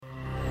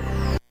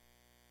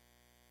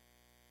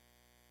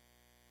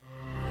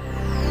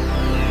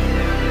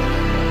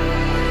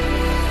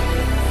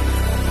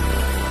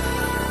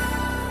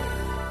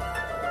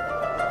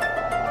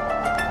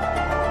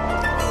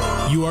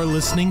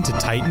listening to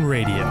Titan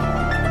Radio.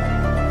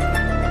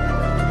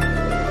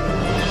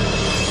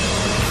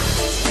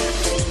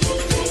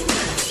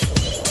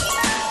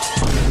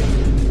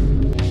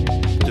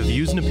 The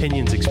views and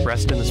opinions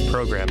expressed in this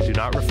program do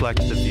not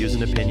reflect the views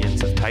and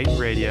opinions of Titan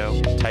Radio,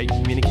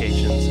 Titan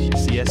Communications,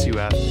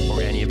 CSUF,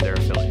 or any of their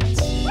affiliates.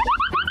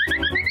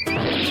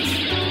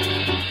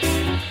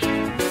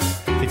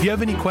 If you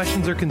have any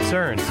questions or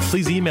concerns,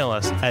 please email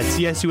us at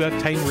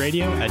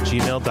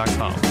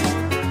csuftitanradio@gmail.com.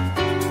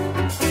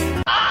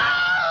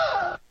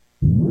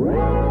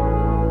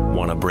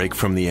 Want a break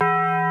from the...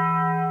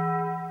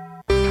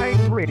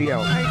 Titan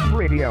Radio, Titan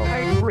Radio,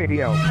 Titan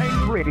Radio,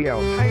 Titan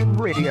Radio, Titan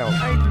Radio,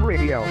 Titan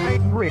Radio,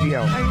 Titan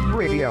Radio, Titan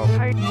Radio,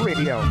 Titan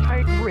Radio,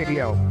 Titan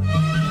Radio.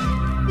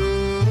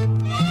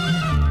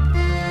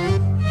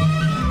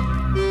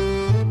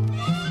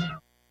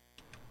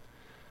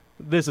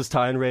 This is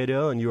Titan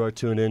Radio, and you are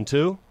tuned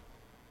into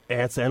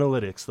Ants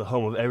Analytics, the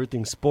home of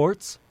everything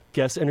sports,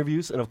 guest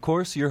interviews, and of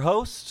course, your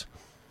host,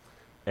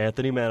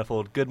 Anthony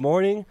Manifold. Good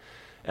morning,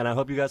 and I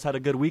hope you guys had a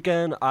good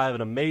weekend. I have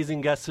an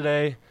amazing guest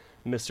today,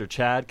 Mr.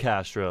 Chad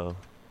Castro.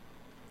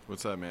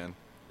 What's up, man?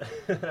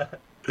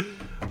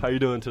 How you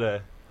doing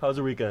today? How's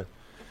your weekend?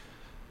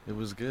 It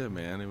was good,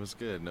 man. It was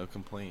good. No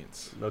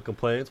complaints. No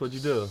complaints? What'd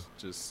you do?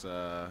 Just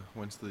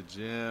went to the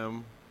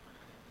gym,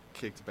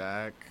 kicked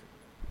back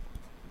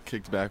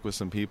with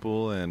some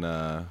people, and,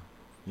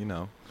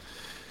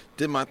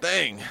 did my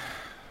thing.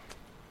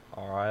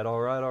 All right.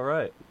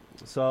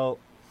 So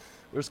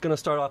we're just going to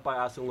start off by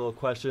asking little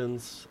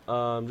questions,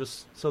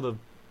 just so the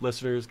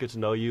listeners get to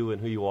know you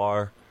and who you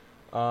are.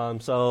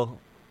 So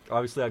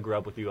obviously I grew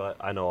up with you.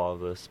 I know all of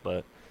this,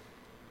 but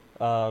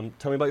tell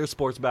me about your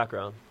sports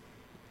background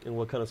and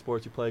what kind of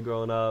sports you played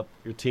growing up,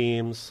 your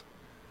teams.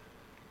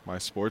 My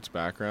sports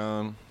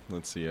background,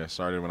 let's see, I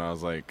started when I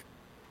was like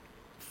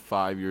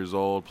 5 years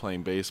old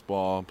playing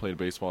baseball. Played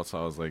baseball till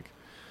I was like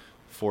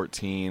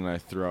 14. I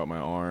threw out my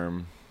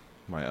arm.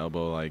 My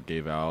elbow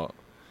gave out.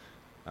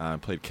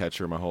 Played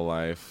catcher my whole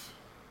life.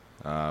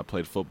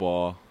 Played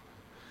football.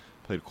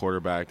 Played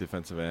quarterback,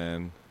 defensive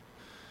end.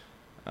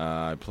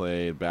 I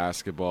played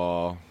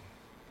basketball.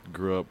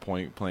 Grew up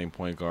playing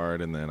point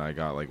guard, and then I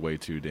got way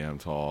too damn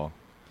tall.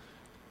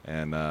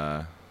 And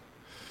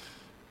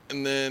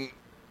then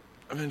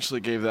eventually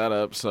gave that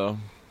up.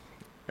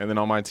 And then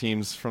all my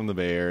teams from the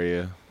Bay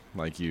Area,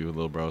 like you,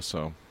 little bro.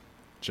 So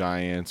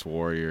Giants,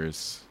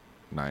 Warriors,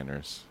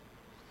 Niners.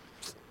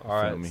 All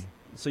right.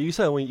 So you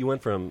said when you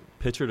went from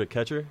pitcher to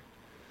catcher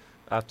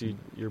after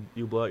you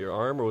blew out your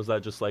arm, or was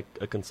that just a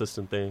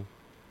consistent thing?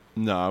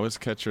 No, I was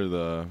catcher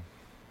the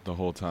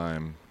whole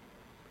time.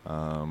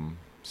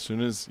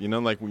 Soon as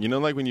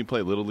when you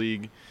play Little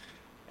League,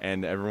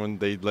 and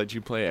they let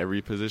you play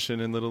every position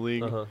in Little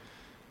League. Uh-huh.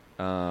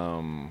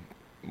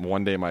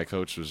 One day my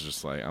coach was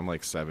just I'm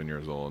 7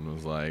 years old, and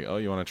was like, "Oh,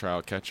 you want to try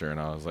out catcher?"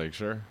 And I was like,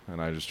 "Sure."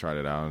 And I just tried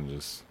it out,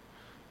 and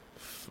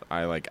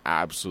I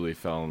absolutely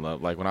fell in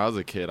love. When I was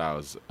a kid, I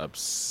was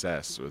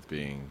obsessed with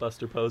being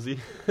Buster Posey.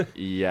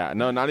 Yeah,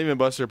 no, not even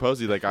Buster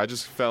Posey. I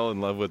just fell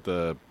in love with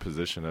the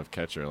position of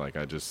catcher.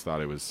 I just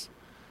thought it was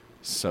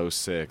so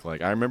sick.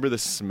 I remember the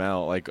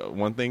smell.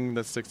 One thing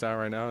that sticks out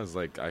right now is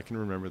I can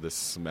remember the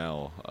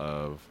smell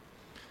of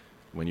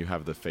when you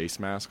have the face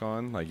mask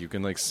on. You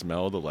can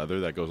smell the leather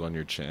that goes on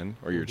your chin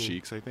or your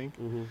cheeks, I think.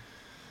 Mm-hmm.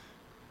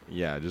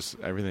 Yeah, just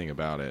everything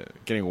about it.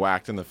 Getting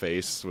whacked in the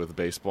face with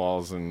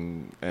baseballs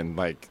and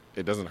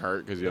it doesn't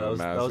hurt because you have a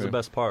mask. That was the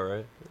best part,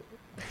 right?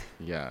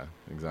 Yeah,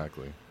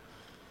 exactly.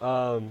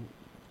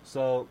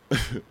 So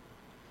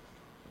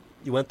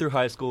you went through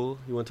high school.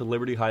 You went to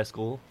Liberty High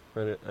School,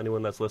 for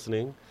anyone that's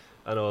listening.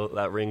 I know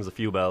that rings a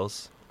few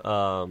bells.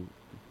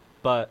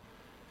 But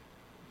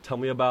tell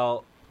me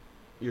about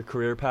your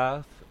career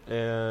path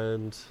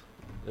and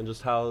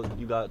just how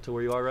you got to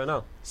where you are right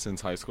now.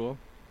 Since high school?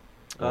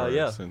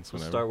 Yeah, since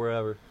whenever? Start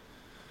wherever.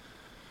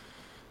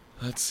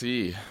 Let's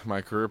see.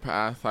 My career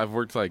path, I've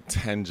worked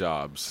 10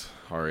 jobs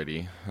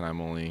already, and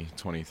I'm only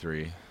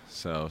 23.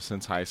 So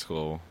since high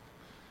school,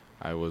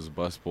 I was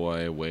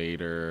busboy,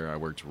 waiter, I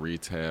worked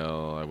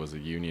retail, I was a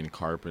union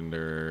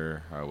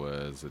carpenter, I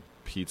was a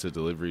pizza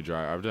delivery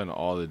driver. I've done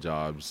all the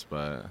jobs,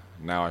 but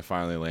now I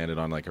finally landed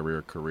on a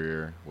real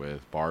career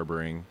with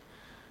barbering.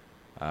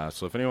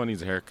 So if anyone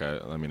needs a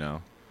haircut, let me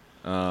know.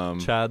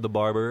 Chad the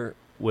Barber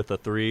with a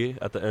 3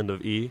 at the end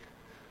of E.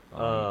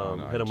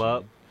 Hit him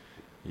up.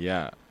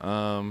 Yeah.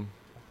 How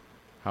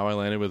I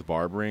landed with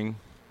barbering,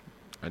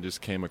 I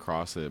just came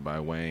across it by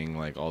weighing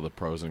all the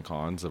pros and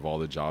cons of all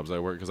the jobs I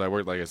worked. Because I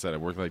worked, like I said, I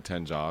worked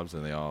 10 jobs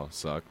and they all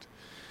sucked.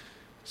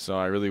 So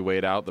I really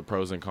weighed out the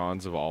pros and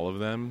cons of all of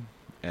them,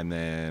 and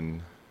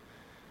then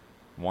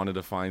wanted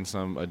to find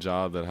a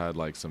job that had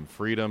some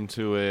freedom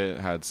to it,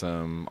 had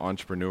some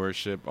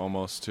entrepreneurship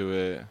almost to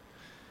it,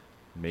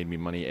 made me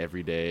money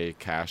every day,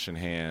 cash in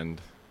hand.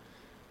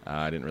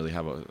 I didn't really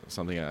have I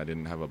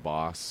didn't have a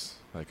boss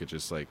that could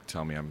just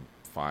tell me I'm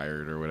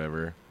fired or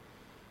whatever.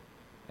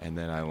 And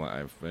then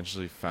I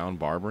eventually found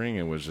barbering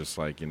and was just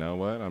you know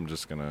what, I'm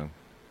just gonna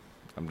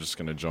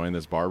join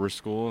this barber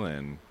school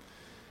and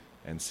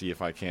and see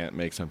if I can't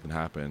make something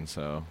happen.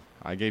 So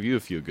I gave you a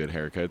few good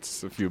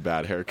haircuts, a few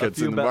bad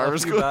haircuts in the barber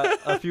school.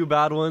 A few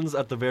bad ones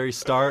at the very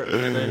start,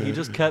 and then he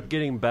just kept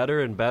getting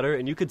better and better,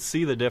 and you could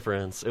see the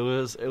difference. It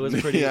was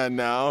pretty. Yeah,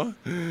 now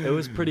it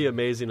was pretty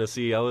amazing to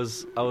see. I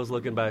was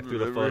looking back through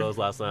the photos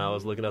last night. I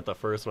was looking at the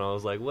first one. I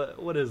was like,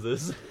 what is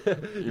this?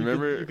 You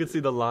remember? You could see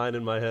the line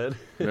in my head.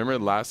 Remember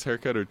last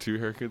haircut or 2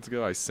 haircuts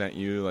ago? I sent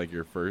you like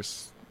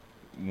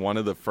one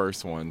of the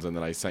first ones, and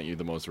then I sent you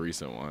the most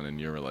recent one,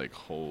 and you were like,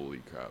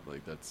 "Holy crap!"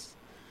 Like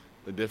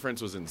the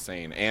difference was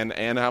insane, and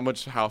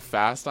how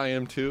fast I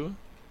am too.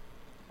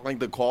 Like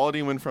the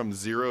quality went from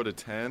 0 to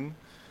 10,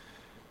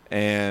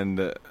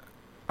 and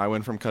I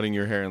went from cutting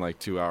your hair in like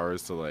 2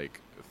 hours to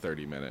like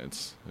 30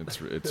 minutes. It's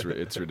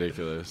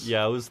ridiculous.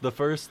 Yeah, it was the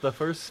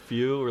first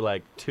few were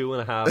like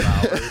 2.5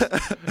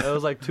 hours. It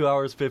was like 2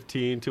 hours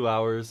 15, 2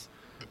 hours,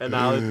 and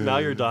now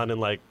you're done in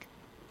like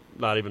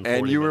not even 40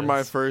 and you were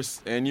minutes.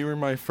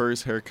 my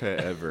first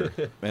haircut ever,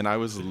 and I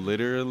was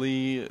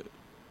literally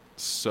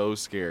so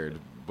scared.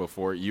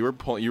 Before you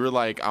were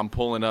like, I'm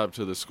pulling up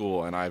to the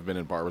school, and I've been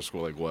in barber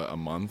school like a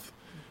month,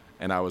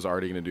 and I was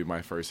already gonna do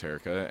my first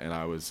haircut, and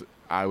I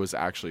was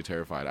actually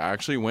terrified. I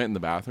actually went in the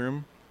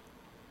bathroom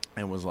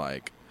and was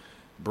like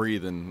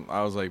breathing.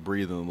 I was like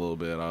breathing a little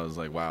bit. I was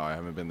like, wow, I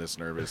haven't been this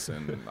nervous,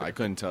 and I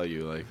couldn't tell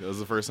you, like, it was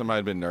the first time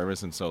I'd been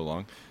nervous in so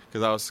long,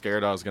 because I was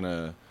scared I was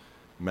gonna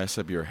mess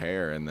up your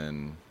hair, and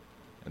then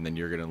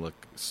you're gonna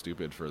look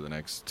stupid for the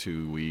next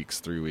 2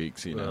 weeks, 3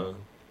 weeks, you know.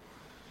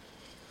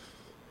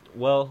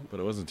 Well, but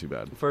it wasn't too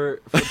bad.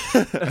 For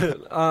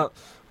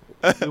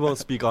we won't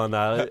speak on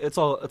that. It's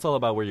all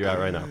about where you're at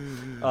right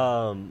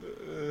now.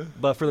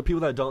 But for the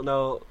people that don't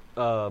know,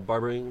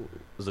 barbering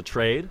is a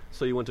trade.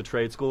 So you went to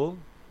trade school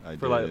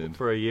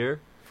for a year.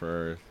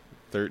 For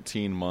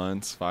 13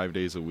 months, 5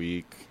 days a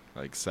week,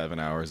 like 7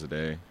 hours a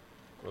day.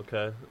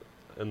 Okay.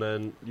 And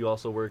then you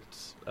also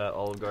worked at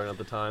Olive Garden at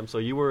the time. So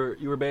you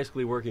were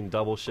basically working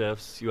double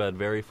shifts. You had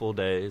very full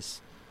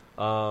days.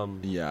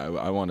 Yeah,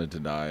 I wanted to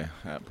die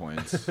at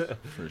points,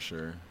 for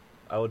sure.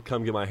 I would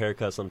come get my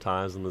haircut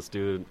sometimes, and this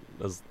dude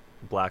has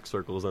black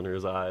circles under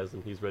his eyes,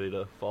 and he's ready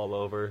to fall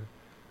over.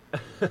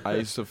 I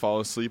used to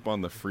fall asleep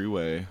on the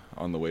freeway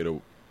on the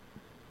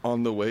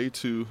way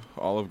to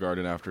Olive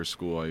Garden after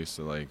school. I used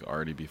to like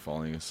already be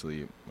falling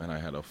asleep, and I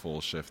had a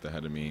full shift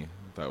ahead of me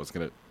that was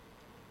gonna.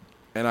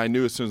 And I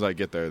knew as soon as I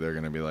get there, they're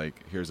gonna be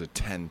like, "Here's a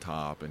 10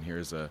 top, and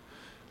here's a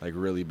like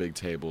really big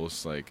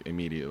tables," like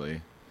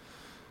immediately.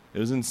 It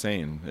was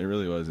insane. It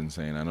really was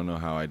insane. I don't know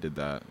how I did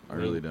that. I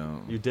really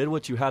don't. You did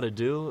what you had to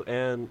do,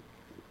 and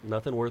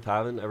nothing worth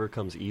having ever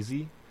comes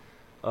easy.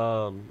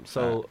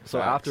 So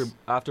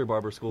after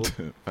barber school,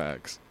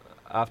 Facts.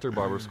 After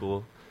barber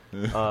school,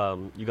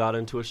 you got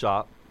into a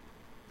shop,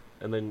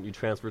 and then you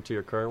transferred to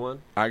your current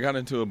one. I got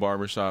into a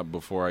barbershop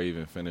before I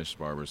even finished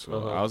barber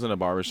school. I was in a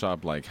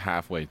barbershop like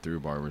halfway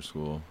through barber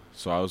school.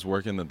 So I was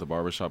working at the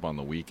barbershop on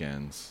the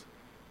weekends.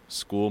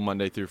 School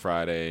Monday through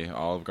Friday,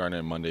 Olive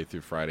Garden Monday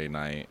through Friday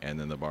night, and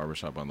then the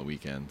barbershop on the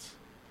weekends.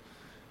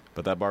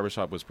 But that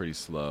barbershop was pretty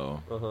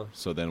slow.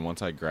 So then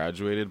once I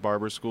graduated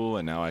barber school,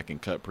 and now I can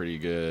cut pretty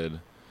good,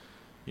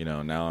 you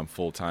know, now I'm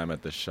full-time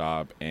at the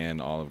shop and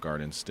Olive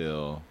Garden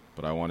still.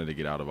 But I wanted to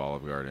get out of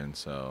Olive Garden,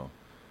 so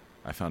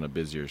I found a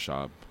busier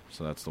shop.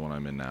 So that's the one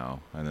I'm in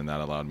now. And then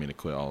that allowed me to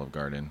quit Olive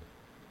Garden.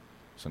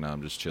 So now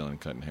I'm just chilling,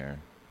 cutting hair.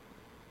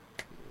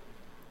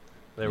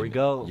 There we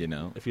go. You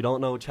know. If you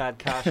don't know Chad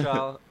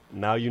Castro,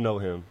 now you know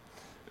him.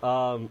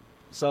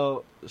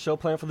 So show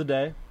plan for the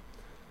day.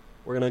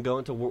 We're gonna go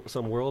into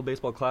some World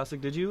Baseball Classic.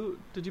 Did you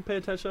pay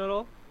attention at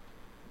all?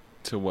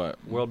 To what?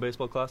 World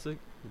Baseball Classic,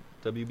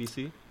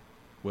 WBC.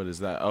 What is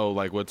that? Oh,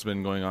 like what's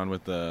been going on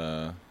with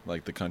the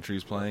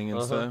countries playing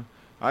and stuff.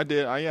 I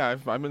did.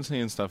 I've been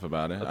seeing stuff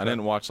about it. Okay. I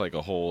didn't watch like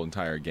a whole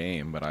entire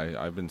game, but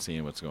I've been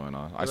seeing what's going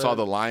on. I saw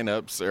the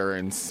lineups are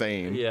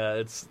insane. Yeah,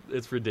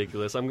 it's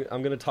ridiculous. I'm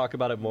gonna talk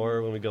about it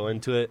more when we go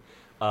into it.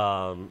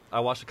 I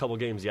watched a couple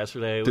games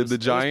yesterday. Did the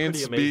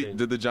Giants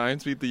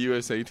beat the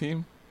USA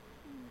team?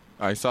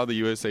 I saw the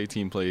USA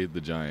team play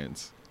the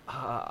Giants,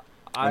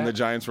 and the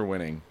Giants were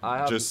winning.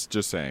 Just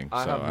saying.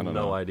 I have I don't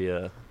no know.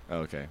 idea.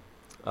 Okay.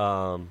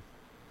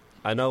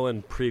 I know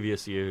in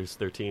previous years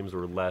their teams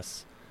were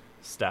less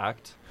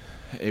stacked.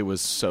 It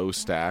was so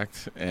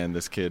stacked, and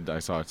this kid I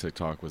saw on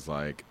TikTok was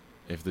like,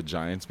 if the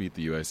Giants beat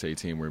the USA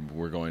team,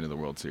 we're going to the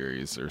World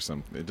Series or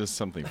something. Just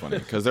something funny,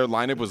 because their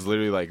lineup was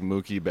literally like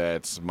Mookie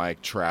Betts,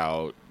 Mike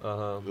Trout,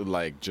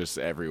 like just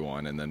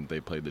everyone, and then they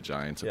played the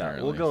Giants. Yeah,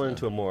 apparently. We'll go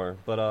into it more,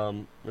 but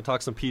we'll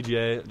talk some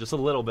PGA just a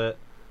little bit.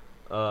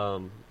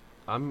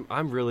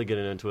 I'm really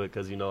getting into it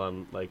because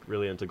I'm like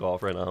really into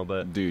golf right now.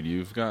 But dude,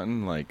 you've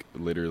gotten like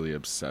literally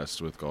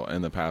obsessed with golf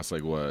in the past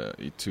like what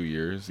 2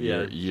 years?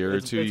 Yeah, year or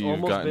two. It's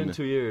almost been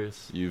 2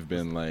 years. You've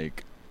been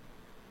like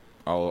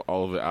all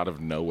of it out of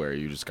nowhere.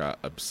 You just got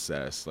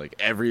obsessed. Like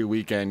every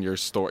weekend, your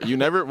story. You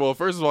never. Well,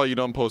 first of all, you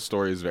don't post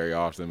stories very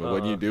often, but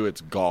when you do,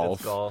 it's golf.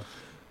 It's golf.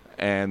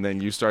 And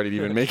then you started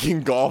even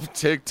making golf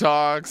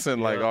TikToks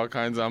and like all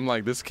kinds of. I'm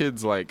like, this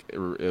kid's like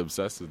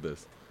obsessed with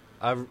this.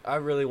 I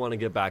really want to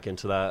get back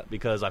into that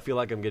because I feel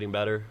like I'm getting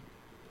better.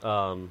 It's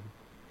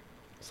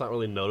not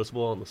really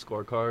noticeable on the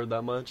scorecard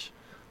that much,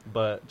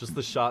 but just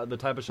the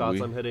type of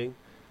shots I'm hitting.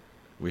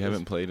 We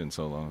haven't played in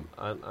so long.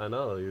 I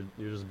know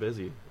you're just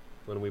busy.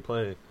 When we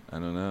play? I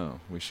don't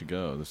know. We should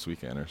go this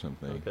weekend or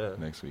something. Okay.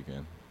 Next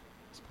weekend.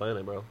 Let's plan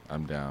it, bro.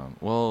 I'm down.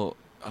 Well,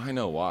 I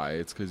know why.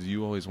 It's because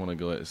you always want to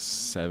go at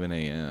 7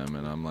 a.m.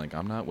 and I'm like,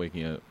 I'm not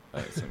waking up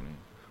at 7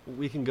 a.m.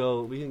 We can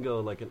go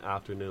like an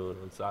afternoon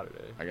on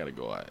Saturday. I gotta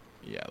go at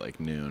like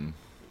noon.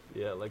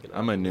 Yeah, like an.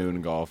 I'm a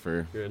noon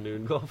golfer. You're a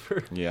noon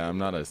golfer. Yeah, I'm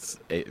not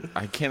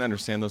I can't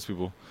understand those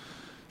people.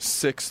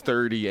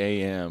 6:30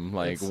 a.m.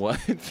 Like what?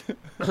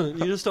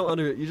 You just don't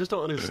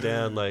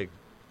understand like.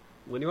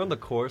 When you're on the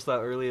course that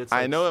early, it's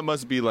like, I know it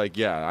must be like,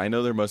 I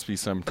know there must be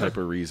some type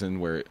of reason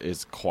where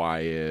it's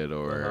quiet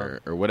or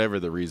whatever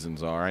the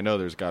reasons are. I know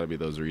there's got to be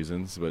those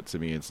reasons, but to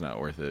me it's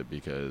not worth it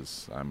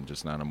because I'm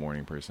just not a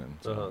morning person.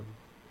 So,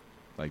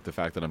 like the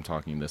fact that I'm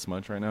talking this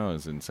much right now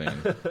is insane.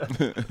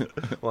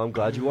 Well, I'm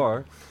glad you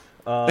are.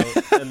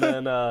 And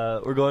then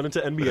we're going into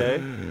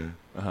NBA.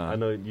 I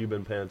know you've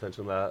been paying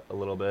attention to that a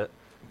little bit.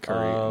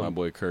 Curry, my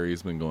boy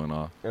Curry's been going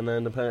off. And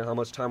then depending on how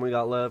much time we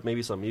got left,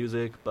 maybe some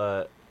music,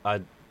 but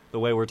the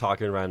way we're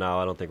talking right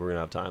now, I don't think we're going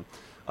to have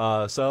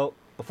time. So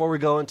before we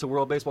go into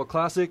World Baseball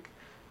Classic,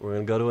 we're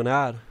going to go to an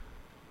ad.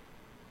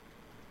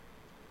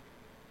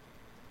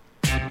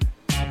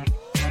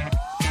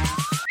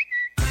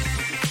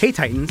 Hey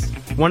Titans,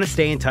 want to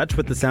stay in touch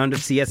with the sound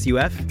of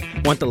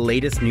CSUF? Want the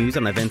latest news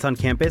on events on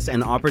campus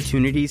and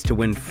opportunities to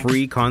win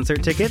free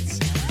concert tickets?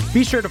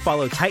 Be sure to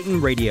follow Titan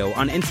Radio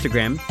on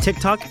Instagram,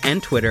 TikTok,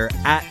 and Twitter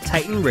at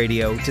Titan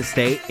Radio to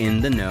stay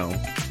in the know.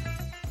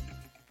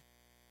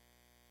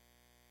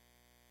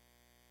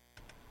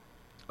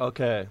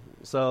 Okay,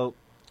 so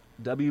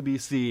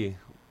WBC,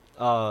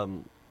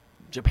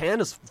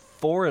 Japan is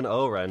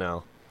 4-0 right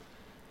now.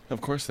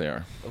 Of course they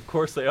are. Of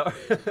course they are.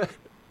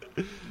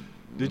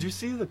 Did you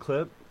see the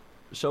clip?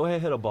 Shohei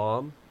hit a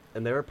bomb,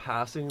 and they were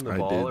passing the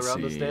ball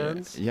around the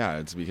stands? Yeah,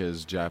 it's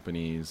because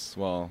Japanese,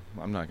 well,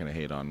 I'm not going to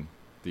hate on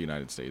the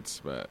United States,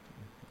 but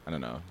I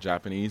don't know.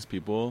 Japanese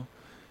people,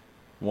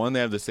 one, they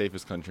have the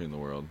safest country in the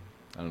world.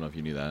 I don't know if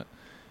you knew that.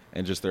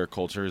 And just their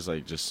culture is,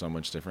 like, just so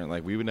much different.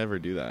 Like, we would never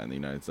do that in the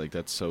United States. Like,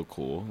 that's so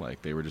cool.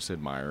 Like, they were just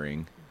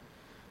admiring.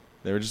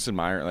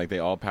 Like, they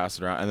all passed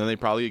it around. And then they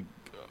probably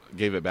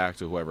gave it back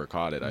to whoever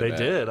caught it, I bet. They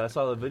did. I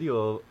saw the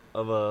video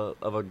of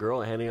a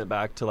girl handing it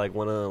back to, like,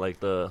 one of,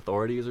 like, the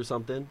authorities or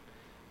something.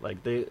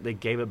 Like, they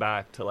gave it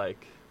back to,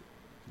 like,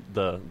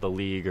 the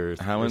league or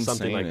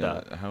something like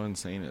that. How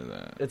insane is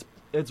that?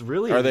 It's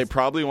really... Or they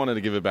probably wanted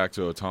to give it back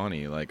to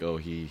Ohtani. Like, oh,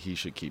 he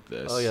should keep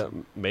this. Oh, yeah,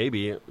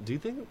 maybe. Do you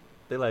think...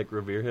 they like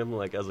revere him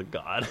like as a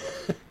god?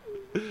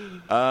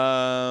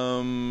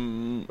 Or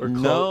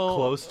no,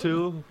 close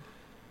to.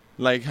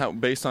 Like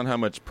based on how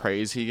much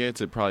praise he gets,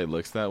 it probably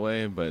looks that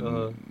way. But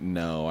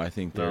no, I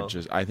think they're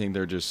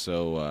just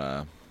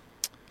so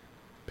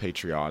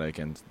patriotic,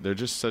 and they're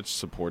just such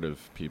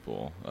supportive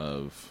people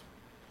of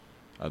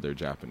other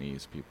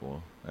Japanese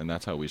people, and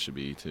that's how we should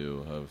be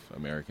too of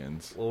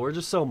Americans. Well, we're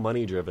just so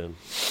money driven.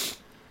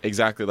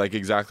 Exactly what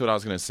I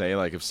was going to say.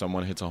 Like, if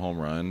someone hits a home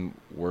run,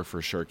 we're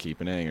for sure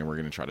keeping it, and we're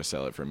going to try to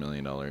sell it for $1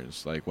 million.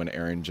 Like, when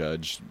Aaron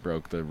Judge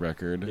broke the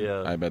record,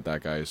 I bet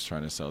that guy is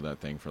trying to sell that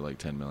thing for, like,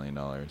 $10 million.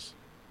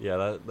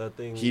 Yeah, that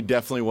thing... He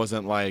definitely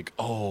wasn't like,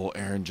 oh,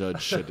 Aaron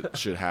Judge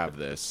should have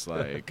this.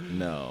 Like,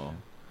 no.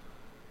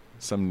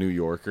 Some New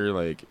Yorker,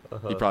 like,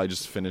 he probably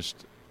just finished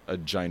a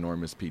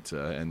ginormous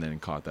pizza and then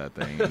caught that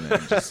thing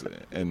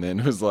and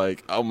then was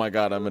like, oh, my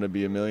God, I'm going to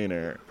be a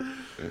millionaire.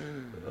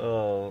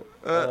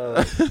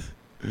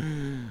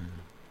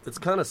 It's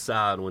kind of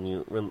sad when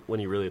you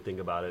really think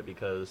about it,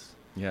 because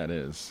yeah, it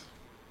is.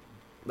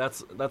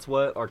 That's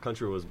what our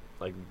country was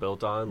like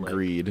built on, like,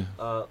 greed.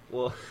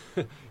 Well,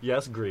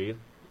 yes, greed.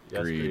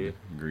 Yes,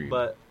 greed.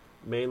 But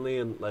mainly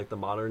in like the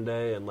modern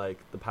day and like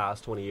the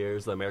past 20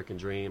 years, the American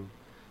dream,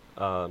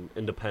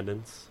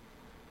 independence,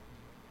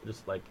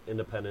 just like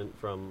independent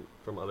from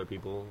other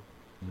people,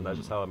 and that's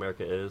just how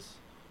America is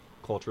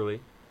culturally.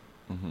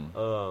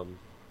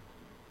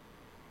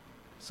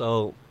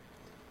 So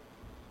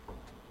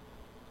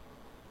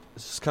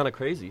it's just kind of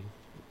crazy.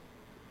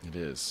 It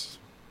is.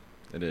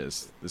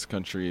 This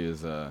country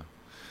is,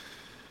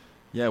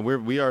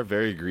 we are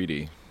very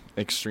greedy,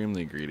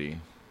 extremely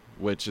greedy,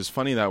 which is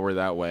funny that we're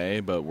that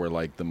way, but we're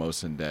like the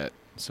most in debt.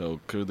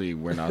 So clearly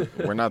we're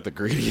not the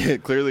greedy.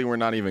 Clearly we're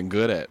not even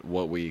good at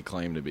what we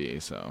claim to be.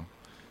 So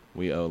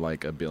we owe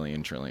like $1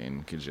 billion,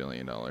 trillion,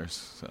 gajillion dollars.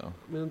 So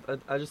I mean,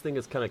 I just think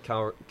it's kind of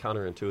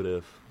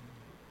counterintuitive.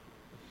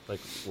 Like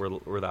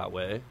we're that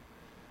way,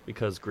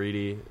 because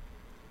greedy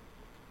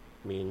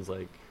means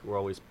like we're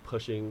always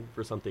pushing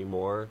for something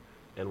more,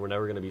 and we're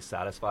never going to be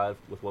satisfied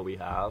with what we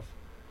have.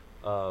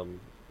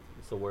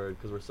 It's a word,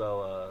 because we're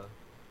so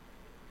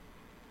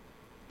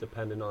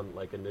dependent on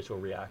like initial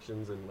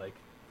reactions and like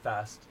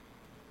fast.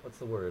 What's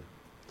the word?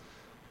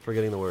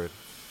 Forgetting the word.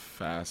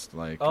 Fast,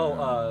 like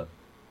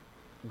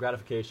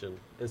gratification,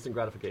 instant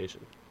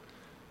gratification.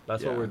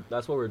 That's Yeah.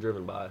 what we're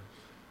driven by.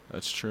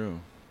 That's true.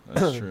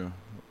 That's true.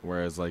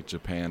 Whereas like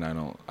Japan,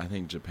 I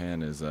think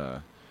Japan is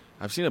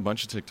I've seen a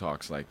bunch of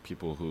TikToks like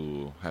people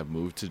who have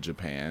moved to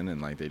Japan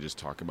and like they just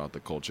talk about the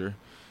culture.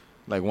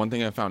 Like one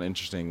thing I found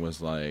interesting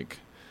was like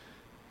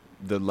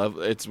the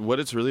level what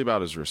it's really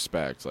about is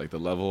respect. Like the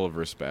level of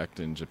respect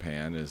in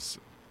Japan is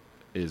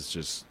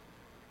just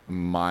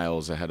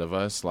miles ahead of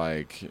us.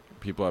 Like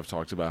people have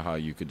talked about how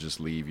you could just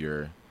leave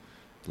your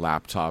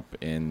laptop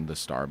in the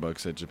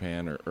Starbucks at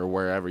Japan or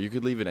wherever. You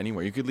could leave it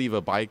anywhere. You could leave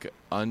a bike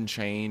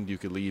unchained. You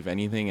could leave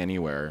anything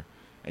anywhere,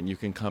 and you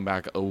can come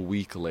back a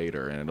week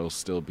later and it'll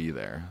still be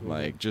there. Mm-hmm.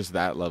 Like just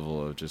that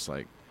level of just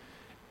like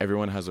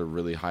everyone has a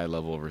really high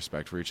level of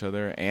respect for each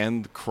other.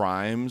 And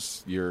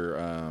crimes, you're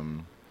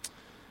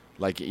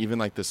like even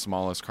like the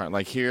smallest crime,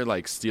 like here,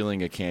 like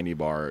stealing a candy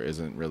bar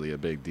isn't really a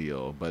big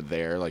deal, but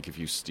there, like if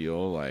you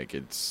steal, like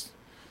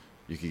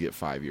you could get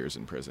 5 years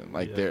in prison.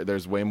 Like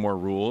there's way more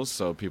rules,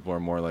 so people are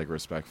more like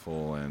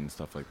respectful and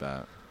stuff like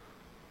that.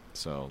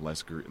 So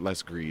less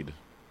greed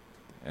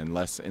and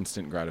less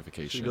instant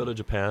gratification. Should you go to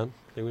Japan?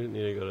 I think we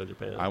need to go to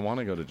Japan. I want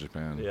to go to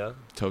Japan. Yeah.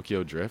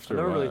 Tokyo Drift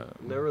or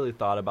never really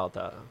thought about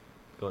that.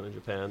 Going to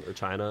Japan or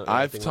China. Or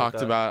I've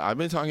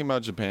been talking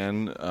about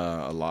Japan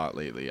a lot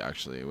lately,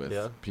 actually,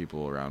 with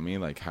people around me,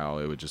 like how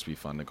it would just be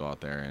fun to go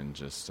out there and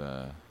just,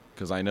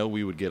 because I know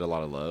we would get a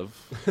lot of love.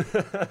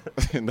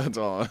 And that's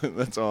all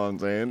I'm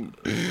saying.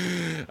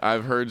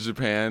 I've heard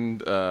Japan,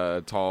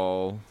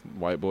 tall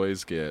white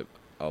boys get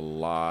a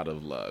lot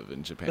of love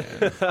in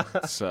Japan.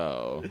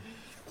 So,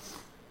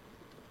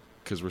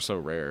 because we're so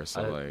rare.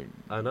 So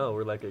I know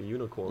we're like a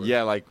unicorn.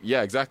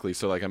 Yeah, exactly.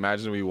 So like,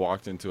 imagine we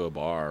walked into a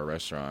bar or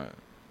restaurant,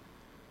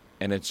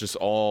 and it's just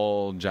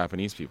all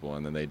Japanese people,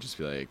 and then they'd just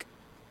be like,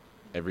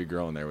 every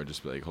girl in there would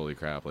just be like, "Holy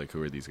crap! Like,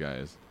 who are these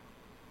guys?"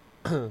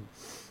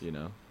 You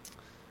know.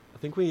 I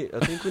think we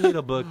need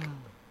to book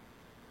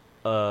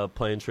a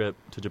plane trip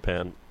to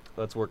Japan.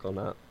 Let's work on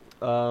that.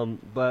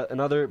 But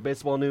another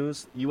baseball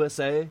news: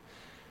 USA.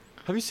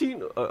 Have you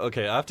seen?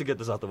 Okay, I have to get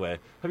this out the way.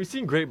 Have you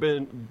seen Great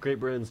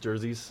Britain's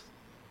jerseys?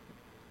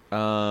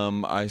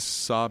 I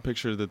saw a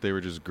picture that they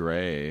were just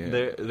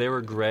gray. They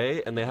were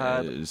gray, and they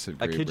had,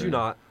 I kid you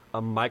not,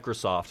 a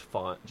Microsoft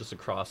font just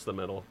across the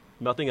middle.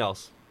 Nothing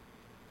else.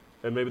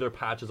 And maybe there are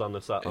patches on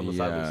the side of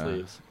the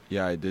sleeves.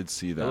 Yeah, I did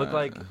see that. It looked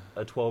like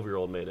a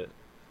 12-year-old made it.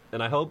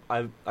 And I hope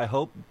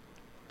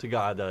to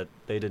God that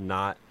they did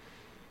not.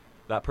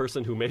 That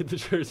person who made the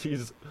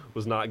jerseys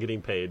was not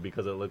getting paid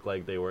because it looked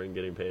like they weren't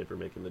getting paid for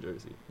making the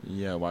jersey.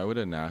 Yeah, why would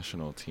a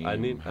national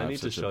team have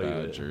such a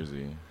bad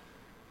jersey?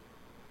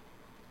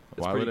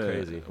 It's pretty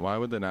crazy. Why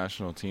would the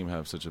national team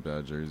have such a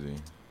bad jersey?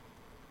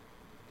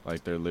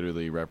 Like they're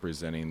literally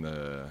representing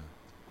the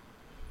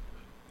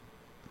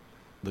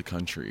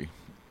country.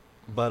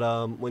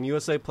 But when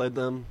USA played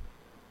them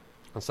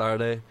on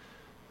Saturday,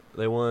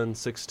 they won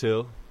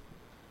 6-2.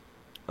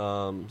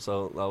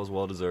 So that was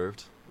well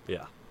deserved.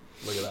 Yeah,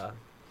 look at that.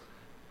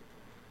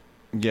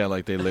 Yeah,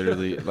 like they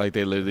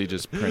literally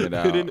just printed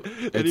out.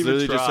 It's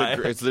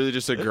literally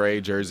just a gray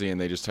jersey, and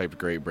they just typed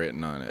Great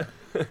Britain on it.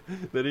 They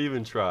didn't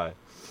even try.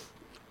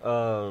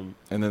 And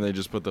then they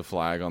just put the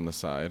flag on the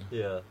side.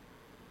 Yeah.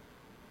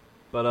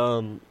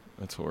 But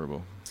that's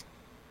horrible.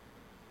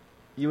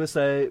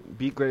 USA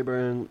beat Great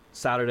Britain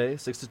Saturday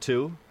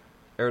 6-2.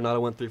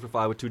 Arenado went 3 for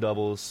 5 with 2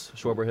 doubles.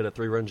 Schwarber hit a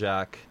 3-run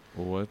jack.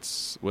 Well,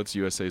 what's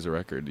USA's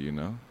record? Do you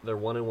know? They're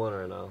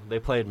 1-1 right now. They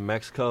played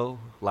Mexico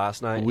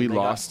last night. We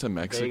lost to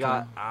Mexico. They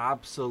got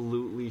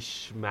absolutely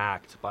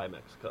smacked by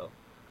Mexico,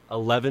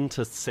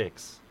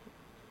 11-6.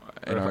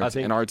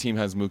 And our team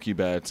has Mookie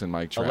Betts and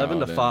Mike Trout.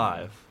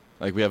 11-5.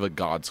 Like we have a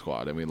god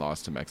squad, and we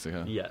lost to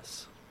Mexico.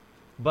 Yes,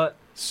 but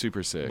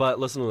super sick. But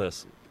listen to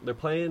this: they're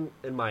playing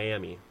in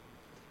Miami,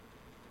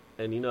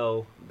 and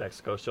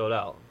Mexico showed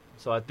out.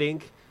 So I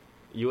think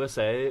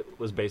USA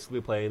was basically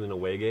playing an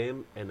away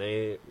game, and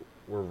they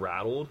were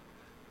rattled,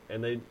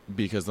 and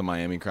because the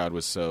Miami crowd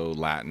was so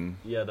Latin.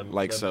 Yeah,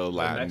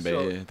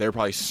 Latin. They're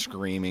probably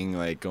screaming,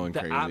 like going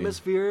crazy. The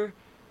atmosphere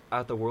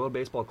at the World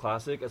Baseball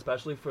Classic,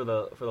 especially for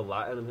the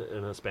Latin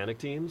and Hispanic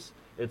teams,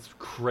 it's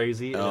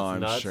crazy and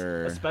it's nuts.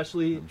 Sure.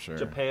 Especially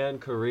Japan,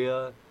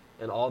 Korea,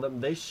 and all of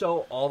them. They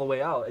show all the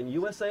way out, and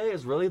USA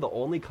is really the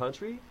only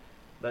country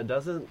that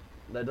doesn't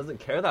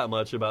care that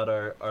much about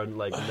our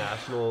like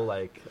national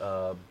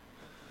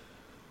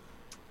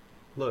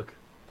look.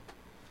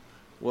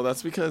 Well,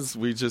 that's because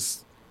we're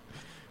just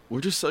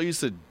so used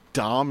to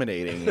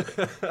dominating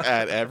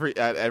at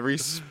every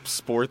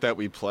sport that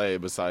we play.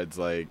 Besides,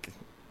 like,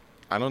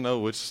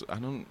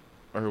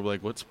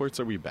 what sports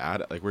are we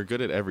bad at? Like, we're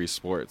good at every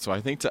sport. So I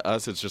think to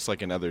us it's just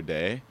like another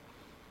day.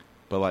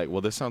 But like,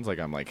 well, this sounds like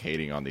I'm like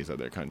hating on these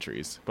other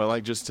countries. But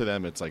like, just to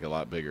them, it's like a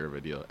lot bigger of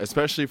a deal,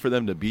 especially for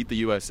them to beat the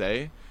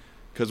USA.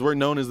 Because we're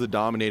known as the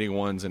dominating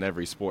ones in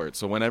every sport.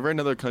 So whenever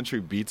another country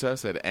beats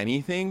us at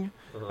anything,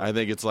 I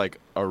think it's like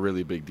a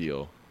really big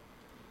deal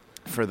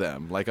for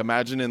them. Like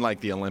imagine in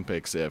like the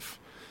Olympics if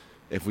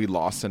we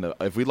lost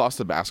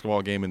a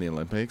basketball game in the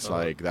Olympics,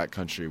 like that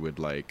country would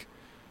like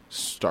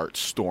start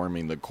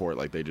storming the court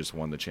like they just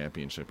won the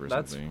championship or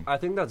something. I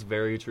think that's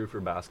very true for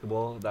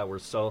basketball, that we're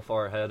so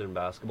far ahead in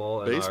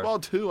basketball. Baseball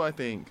too, I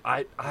think.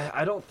 I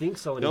don't think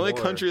so The anymore.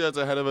 only country that's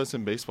ahead of us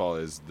in baseball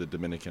is the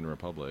Dominican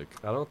Republic.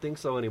 I don't think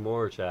so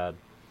anymore, Chad.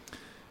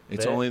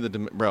 It's only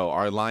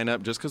our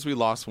lineup. Just because we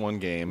lost one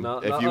game,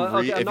 if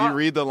you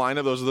read the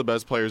lineup, those are the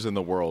best players in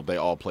the world. They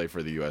all play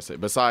for the USA.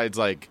 Besides,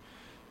 like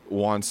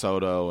Juan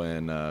Soto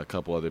and a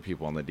couple other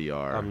people on the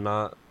DR. I'm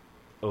not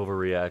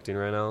overreacting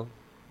right now.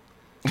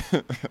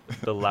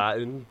 The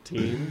Latin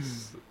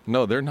teams,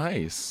 no, they're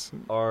nice.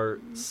 Are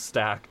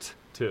stacked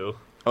too.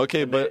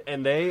 Okay,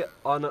 and they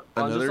on just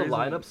a reason-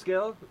 lineup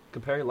scale,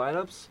 comparing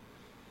lineups,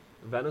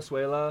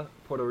 Venezuela,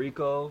 Puerto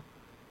Rico.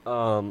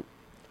 I'm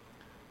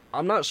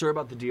not sure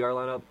about the DR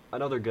lineup. I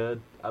know they're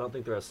good. I don't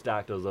think they're as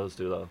stacked as those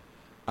two, though.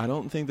 I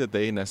don't think that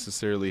they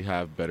necessarily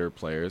have better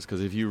players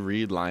because if you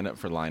read lineup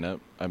for lineup,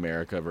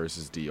 America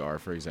versus DR,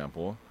 for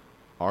example,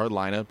 our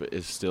lineup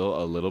is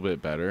still a little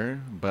bit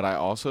better. But I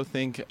also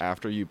think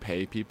after you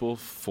pay people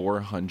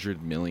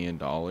 $400 million,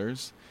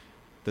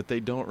 that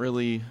they don't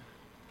really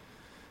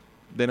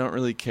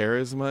care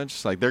as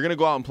much. Like, they're going to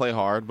go out and play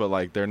hard, but,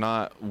 like, they're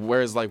not.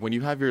 Whereas, like, when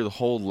you have your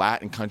whole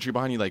Latin country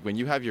behind you, like, when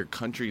you have your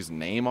country's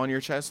name on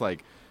your chest,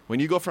 like, when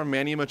you go from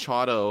Manny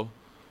Machado,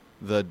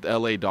 the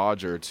LA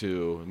Dodger,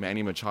 to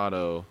Manny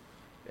Machado,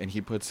 and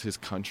he puts his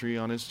country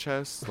on his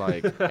chest,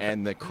 like,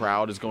 and the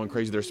crowd is going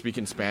crazy. They're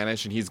speaking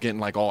Spanish, and he's getting,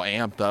 like, all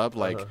amped up.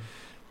 Like,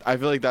 I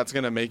feel like that's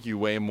going to make you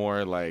way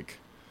more, like,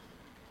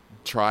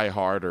 try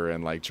harder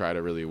and, like, try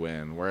to really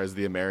win. Whereas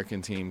the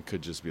American team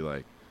could just be,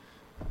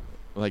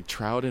 like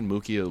Trout and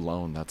Mookie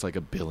alone, that's like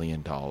 $1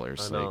 billion.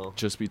 Like,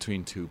 just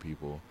between two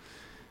people.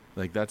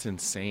 Like, that's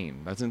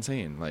insane. That's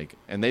insane. Like,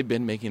 and they've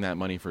been making that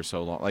money for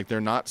so long. Like, they're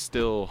not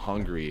still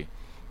hungry.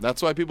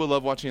 That's why people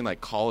love watching,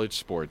 like, college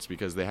sports,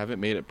 because they haven't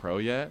made it pro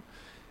yet.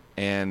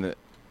 And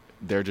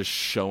they're just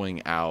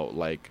showing out.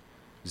 Like,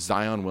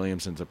 Zion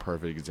Williamson's a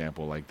perfect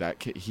example. Like, that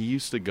kid, he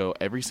used to go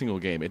every single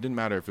game. It didn't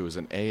matter if it was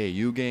an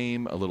AAU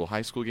game, a little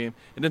high school game.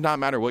 It did not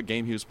matter what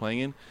game he was playing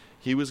in.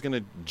 He was going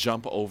to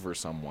jump over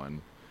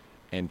someone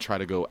and try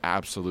to go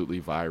absolutely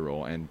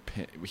viral. And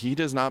he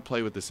does not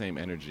play with the same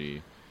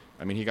energy.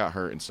 I mean, he got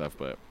hurt and stuff,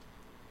 but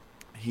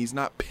he's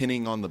not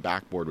pinning on the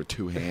backboard with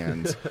two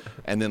hands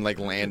and then, like,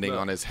 landing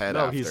on his head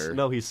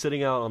after. He's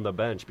sitting out on the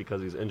bench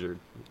because he's injured.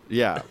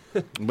 Yeah.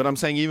 But I'm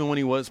saying even when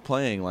he was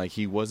playing, like,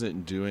 he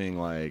wasn't doing,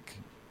 like,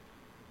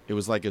 it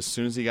was like as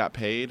soon as he got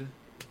paid,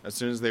 as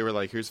soon as they were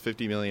like, here's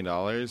 $50 million,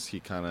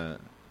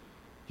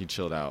 he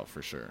chilled out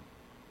for sure.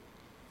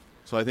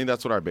 So I think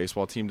that's what our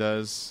baseball team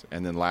does,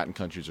 and then Latin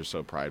countries are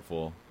so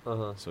prideful.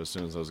 So as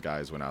soon as those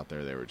guys went out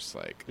there, they were just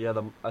like... Yeah,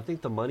 I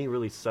think the money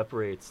really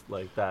separates,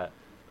 like, that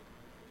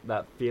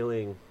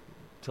feeling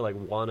to, like,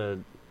 want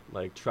to,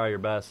 like, try your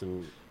best.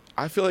 And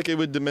I feel like it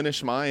would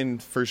diminish mine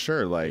for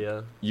sure. Like,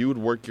 you would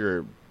work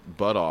your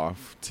butt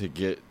off to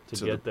get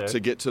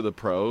to the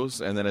pros,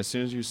 and then as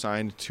soon as you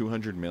signed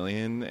 $200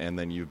 million, and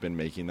then you've been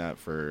making that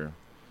for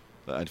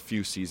a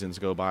few seasons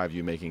go by of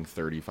you making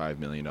 $35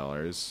 million,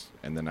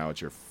 and then now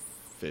it's your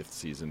fifth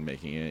season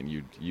making it, and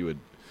you would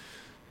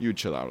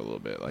chill out a little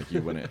bit. Like, you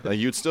wouldn't, like,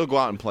 you'd still go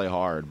out and play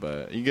hard,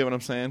 but you get what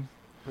I'm saying?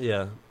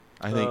 Yeah.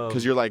 I think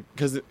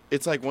because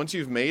it's like once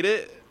you've made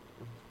it,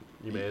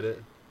 you made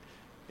it.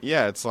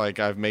 Yeah, it's like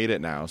I've made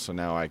it now, so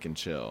now I can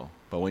chill.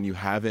 But when you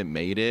haven't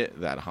made it,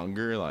 that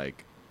hunger,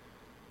 like,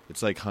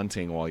 it's like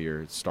hunting while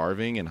you're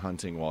starving and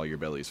hunting while your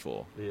belly's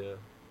full. Yeah.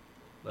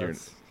 I'm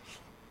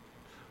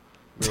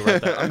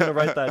gonna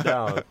write that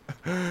down.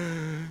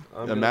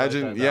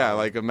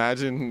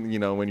 Imagine, you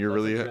know, when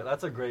you're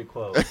that's a great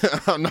quote.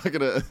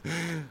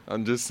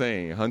 I'm just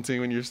saying, hunting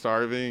when you're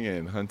starving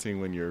and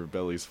hunting when your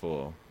belly's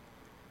full.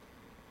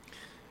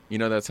 You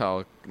know, that's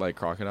how, like,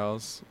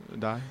 crocodiles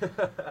die.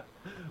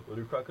 What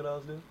do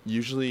crocodiles do?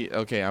 Usually,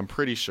 okay, I'm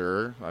pretty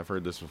sure, I've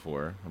heard this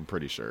before, I'm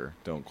pretty sure,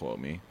 don't quote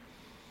me,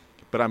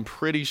 but I'm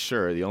pretty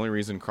sure the only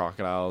reason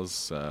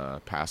crocodiles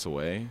pass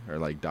away or,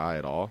 like, die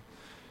at all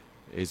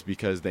is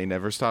because they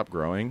never stop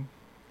growing,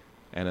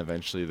 and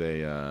eventually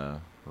they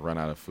run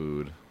out of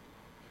food.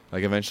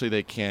 Like, eventually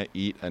they can't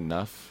eat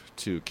enough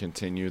to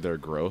continue their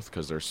growth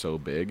because they're so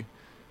big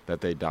that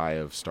they die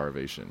of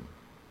starvation.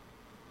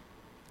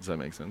 Does that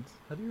make sense?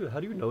 How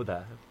do you know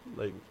that?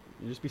 Like,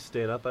 you just be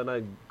staying up at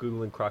night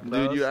Googling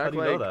crocodiles? Dude, how do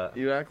you know that?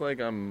 You act like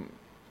I'm...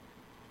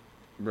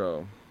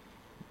 Bro,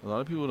 a lot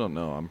of people don't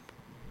know I'm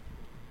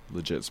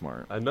legit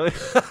smart. I know.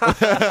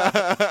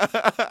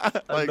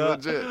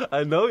 Legit.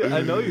 I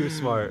know you're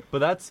smart, but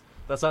that's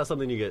not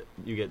something you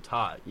get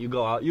taught. You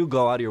go out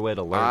of your way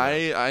to learn.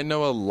 I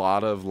know a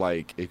lot of,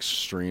 like,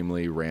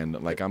 extremely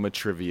random, like, I'm a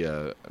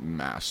trivia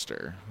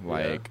master.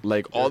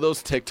 Like all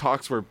those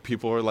TikToks where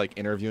people are, like,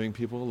 interviewing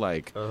people,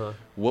 like,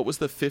 what was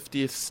the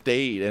 50th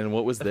state and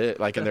what was that?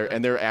 Like, and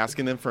they're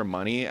asking them for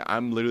money.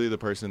 I'm literally the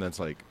person that's,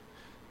 like,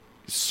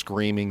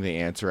 screaming the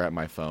answer at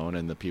my phone,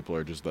 and the people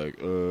are just like,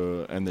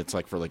 and it's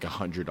like for like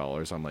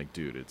 $100. I'm like,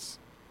 dude, it's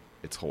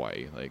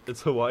Hawaii. Like,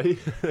 it's Hawaii.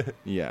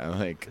 Yeah,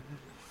 like,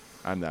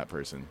 I'm that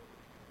person.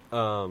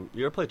 You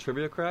ever play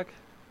Trivia Crack?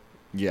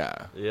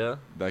 Yeah. Yeah.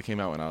 That came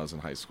out when I was in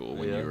high school,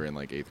 when Yeah. you were in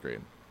like 8th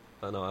grade.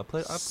 I know. I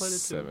played it too.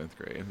 7th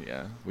grade,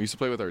 yeah. We used to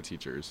play with our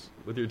teachers.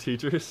 With your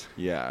teachers?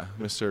 Yeah,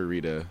 Mr.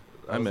 Rita.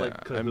 I was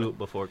like Kahoot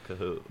before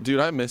Kahoot. Dude,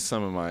 I miss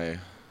some of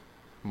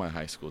my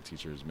high school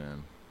teachers,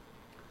 man.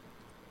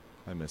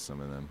 I miss some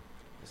of them.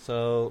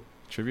 So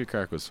Trivia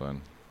Crack was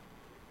fun.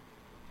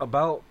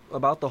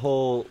 about the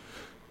whole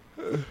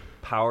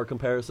power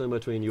comparison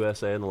between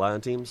USA and the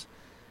Latin teams,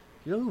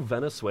 you know who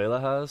Venezuela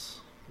has?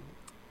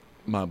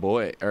 My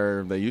boy,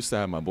 or they used to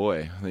have my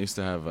boy. They used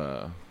to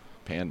have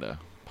Panda.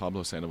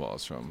 Pablo Sandoval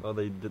is from. Oh,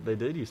 they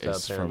did used to have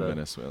Is Panda. from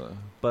Venezuela.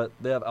 But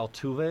they have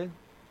Altuve.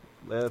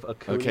 They have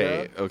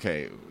Acuna.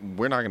 Okay.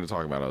 We're not going to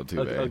talk about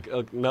Altuve.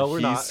 Okay, no, we're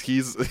not. He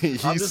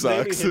I'm just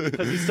sucks.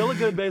 because he's still a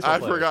good baseball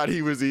player. I forgot he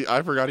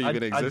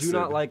even existed. I do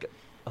not like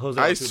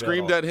Jose I Altuve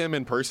screamed all. at him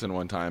in person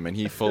one time, and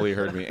he fully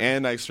heard me.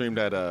 And I screamed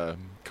at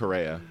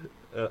Correa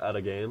At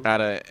a game.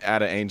 at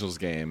an Angels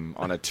game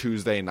on a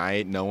Tuesday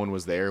night. No one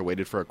was there.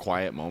 Waited for a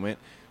quiet moment.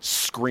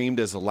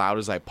 Screamed as loud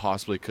as I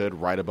possibly could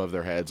right above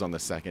their heads on the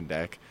second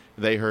deck.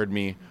 They heard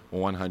me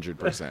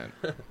 100%.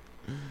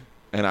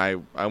 And I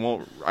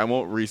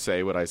won't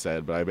re-say what I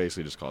said, but I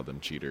basically just called them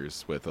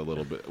cheaters with a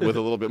little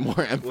bit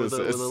more emphasis.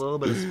 with a little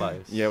bit of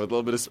spice. Yeah, with a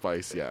little bit of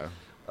spice. Yeah.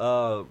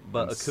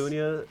 But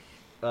Acuna,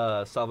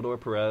 Salvador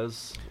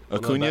Perez.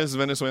 Acuna is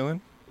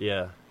Venezuelan.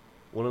 Yeah,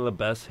 one of the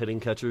best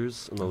hitting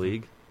catchers in the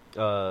league.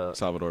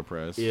 Salvador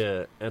Perez.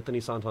 Yeah,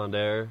 Anthony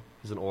Santander.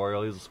 He's an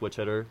Oriole. He's a switch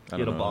hitter. He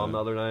hit a bomb the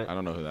other night. I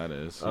don't know who that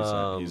is.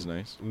 He's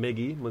nice.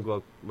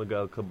 Miguel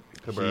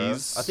Cabrera.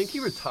 I think he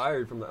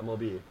retired from the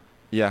MLB.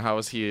 Yeah, how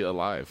is he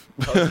alive?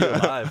 How is he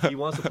alive? He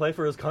wants to play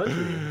for his country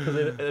because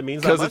it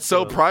means that Because much it's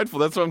so to him. prideful.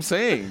 That's what I'm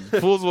saying.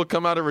 Fools will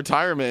come out of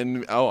retirement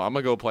and, I'm going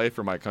to go play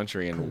for my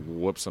country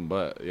and whoop some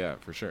butt. Yeah,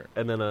 for sure.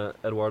 And then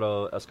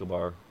Eduardo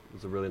Escobar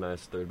is a really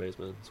nice third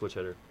baseman, switch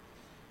hitter.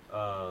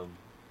 So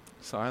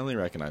I only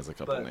recognize a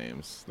couple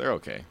names. They're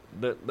okay.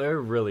 They're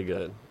really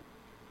good.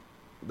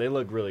 They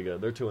look really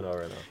good. They're 2-0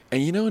 right now.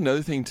 And you know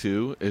another thing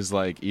too is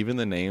like even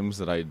the names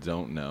that I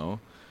don't know,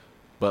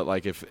 but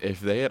like if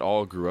they had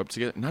all grew up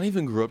together, not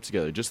even grew up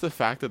together, just the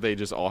fact that they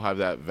just all have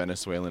that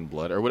Venezuelan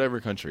blood or whatever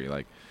country,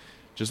 like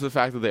just the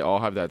fact that they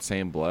all have that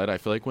same blood, I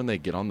feel like when they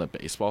get on the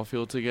baseball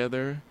field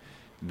together,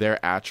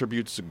 their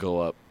attributes go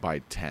up by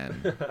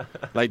 10.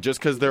 Like just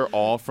because they're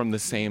all from the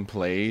same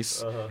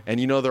place, and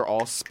they're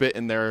all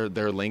spitting their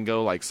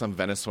lingo, like some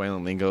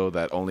Venezuelan lingo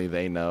that only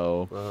they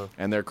know,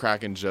 and they're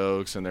cracking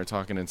jokes and they're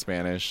talking in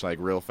Spanish like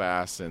real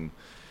fast, and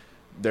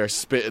they're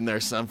spitting their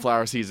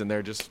sunflower seeds, and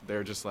they're just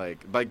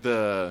like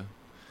the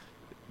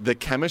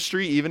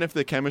chemistry. Even if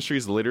the chemistry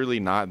is literally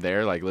not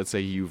there, like let's say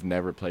you've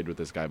never played with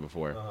this guy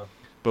before,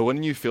 but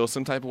wouldn't you feel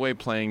some type of way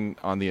playing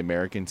on the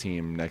American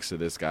team next to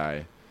this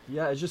guy?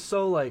 Yeah, it's just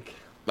so like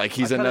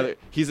he's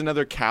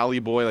another Cali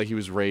boy. Like he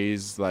was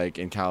raised like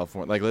in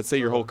California. Like let's say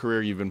your whole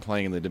career you've been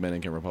playing in the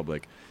Dominican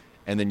Republic,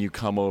 and then you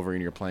come over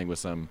and you're playing with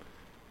some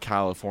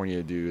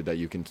California dude that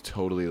you can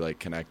totally like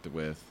connect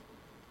with.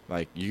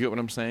 Like you get what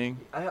I'm saying?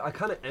 I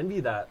kind of envy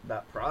that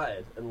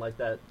pride and like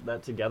that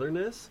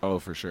togetherness. Oh,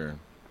 for sure.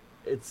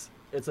 It's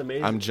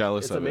amazing. I'm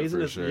jealous it's of amazing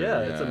it for to, sure.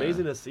 Yeah, it's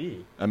amazing to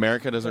see.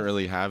 America doesn't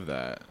really have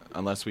that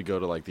unless we go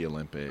to like the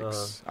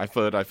Olympics. I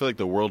feel like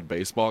the World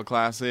Baseball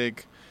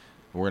Classic,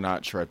 we're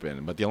not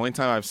tripping. But the only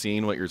time I've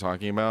seen what you're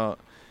talking about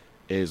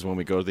is when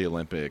we go to the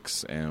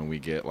Olympics and we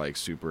get like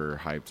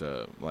super hyped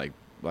up,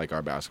 like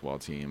our basketball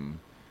team.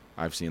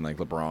 I've seen like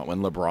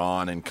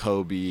LeBron and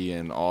Kobe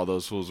and all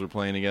those fools were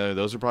playing together.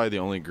 Those are probably the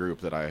only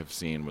group that I have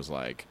seen was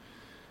like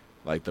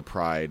the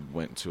pride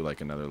went to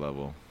like another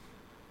level.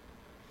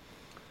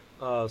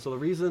 So the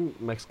reason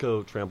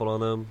Mexico trampled on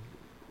them,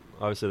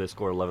 obviously they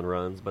scored 11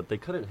 runs, but they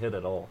couldn't hit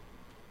at all.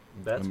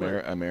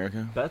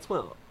 America? Betts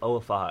went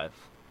 0-5.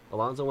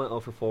 Alonso went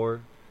 0-4,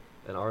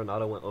 and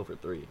Arenado went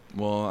 0-3.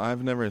 Well,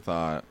 I've never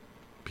thought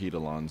Pete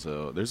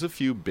Alonso. There's a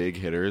few big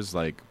hitters,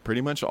 like pretty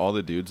much all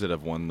the dudes that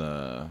have won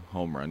the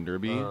home run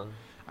derby.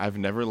 I've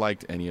never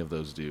liked any of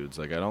those dudes.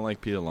 Like I don't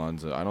like Pete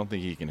Alonso. I don't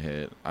think he can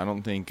hit. I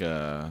don't think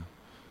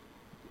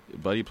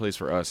Buddy plays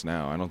for us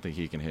now. I don't think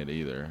he can hit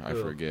either. I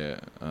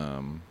forget.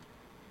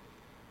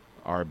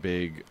 Our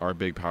big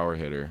power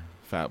hitter,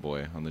 Fat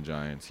Boy on the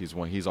Giants.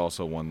 He's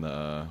also won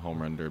the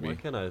home run derby. Why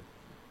can't I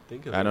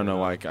think of him? I don't know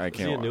why I can't. Is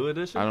he a new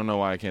addition? I don't know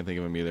why I can't think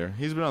of him either.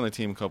 He's been on the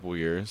team a couple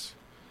years.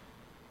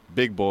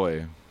 Big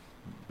boy,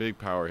 big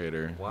power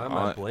hitter. Why am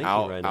I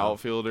blanking right now?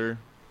 Outfielder.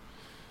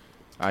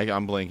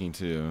 I'm blanking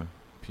too.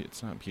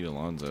 It's not Pete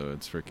Alonso.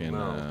 It's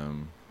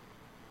freaking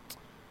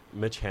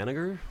Mitch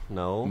Haniger?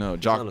 No. No,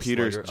 Jock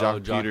Peterson.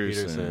 Jock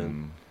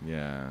Peterson.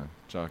 Yeah,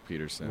 Jock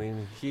Peterson. I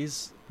mean,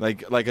 he's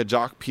like a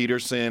Jock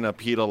Peterson, a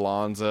Pete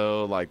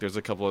Alonso. Like, there's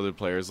a couple other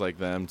players like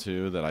them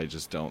too that I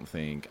just don't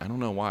think. I don't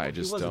know why. I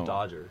just don't. He was a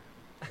Dodger.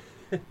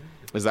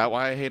 Is that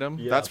why I hate him?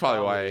 Yeah, that's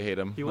probably why I hate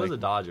him. He was a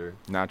Dodger.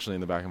 Naturally,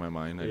 in the back of my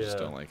mind, I just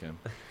don't like him.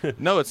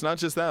 No, it's not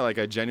just that. Like,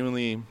 I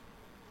genuinely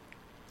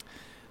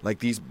like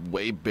these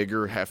way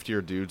bigger,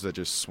 heftier dudes that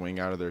just swing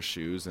out of their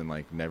shoes and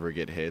like never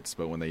get hits,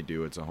 but when they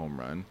do, it's a home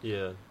run.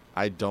 Yeah.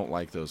 I don't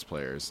like those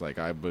players. Like,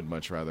 I would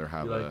much rather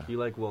have You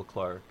like Will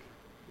Clark.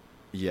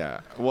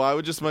 Yeah. Well, I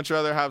would just much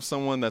rather have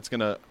someone that's going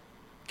to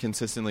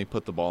consistently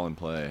put the ball in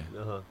play.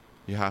 Uh-huh.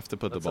 You have to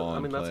put the ball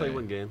in play. That's how you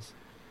win games.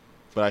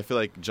 But I feel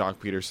like Jock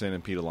Peterson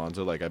and Pete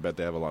Alonso, like, I bet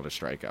they have a lot of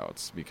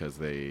strikeouts because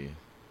they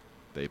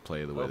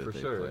play the way that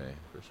they play.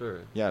 For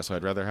sure. Yeah, so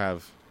I'd rather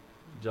have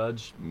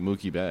Judge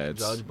Mookie Betts.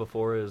 Judge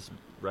before his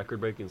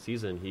record-breaking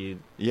season, he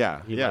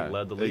like,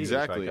 led the league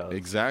exactly, in strikeouts.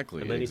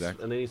 Exactly.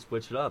 And then he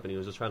switched it up, and he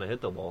was just trying to hit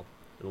the ball.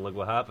 And look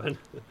what happened.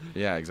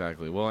 Yeah,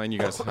 exactly. Well, and you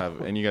guys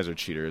are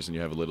cheaters, and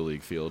you have a little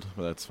league field,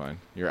 but that's fine.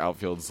 Your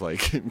outfield's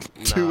like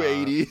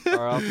 280.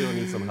 Our outfield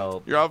needs some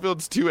help. Your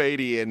outfield's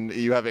 280, and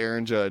you have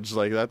Aaron Judge.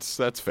 Like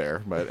that's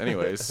fair. But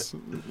anyways,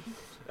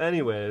 we're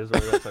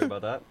gonna talk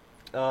about that.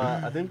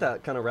 I think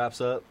that kind of wraps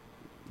up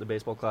the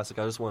baseball classic.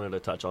 I just wanted to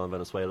touch on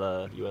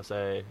Venezuela,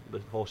 USA, the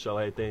whole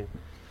Shohei thing.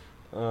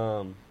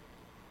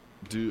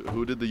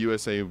 Who did the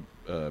USA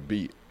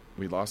beat?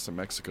 We lost to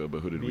Mexico,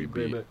 but who did we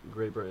beat?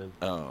 Great Britain.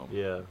 Oh,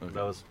 yeah, okay.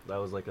 that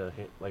was like a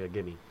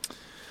gimme.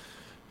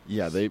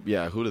 Yeah,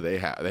 who do they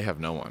have? They have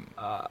no one.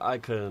 I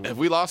couldn't. If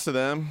we lost to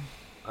them,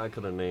 I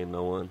couldn't name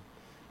no one.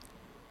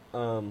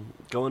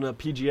 Going to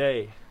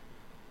PGA.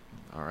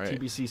 All right.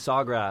 TBC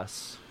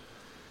Sawgrass.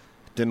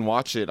 Didn't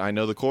watch it. I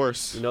know the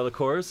course. You know the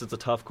course? It's a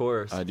tough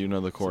course. I do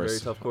know the course.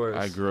 It's a very tough course.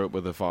 I grew up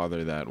with a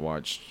father that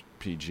watched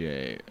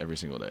PGA every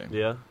single day.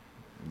 Yeah?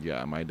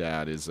 Yeah, my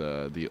dad is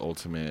the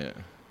ultimate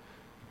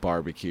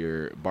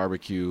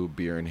barbecue,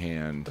 beer in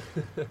hand.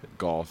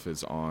 Golf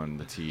is on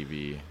the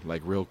TV,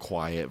 like real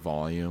quiet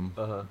volume,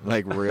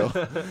 like real,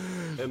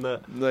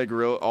 like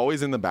real,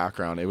 always in the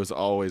background. It was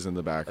always in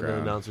the background. And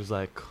the announcer's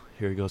like,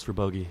 "Here he goes for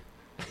bogey."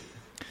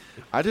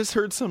 I just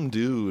heard some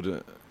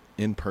dude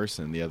in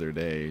person the other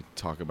day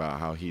talk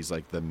about how he's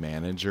like the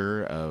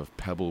manager of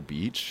Pebble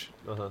Beach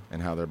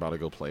and how they're about to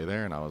go play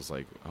there, and I was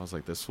like,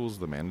 this fool's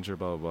the manager,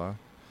 blah blah blah.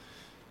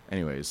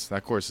 Anyways,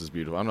 that course is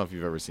beautiful. I don't know if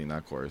you've ever seen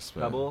that course.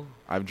 But Pebble?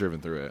 I've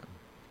driven through it.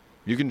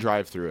 You can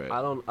drive through it.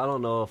 I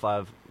don't know if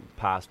I've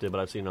passed it, but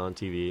I've seen it on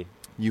TV.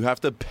 You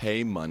have to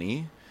pay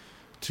money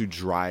to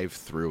drive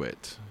through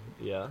it.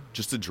 Yeah.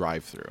 Just to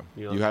drive through.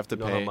 You have to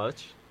pay. How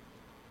much?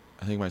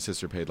 I think my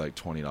sister paid like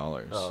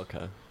 $20. Oh,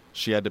 okay.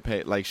 She had to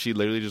pay. Like, she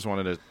literally just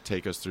wanted to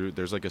take us through.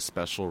 There's like a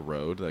special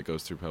road that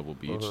goes through Pebble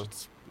Beach.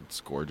 It's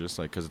gorgeous,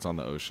 like, because it's on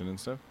the ocean and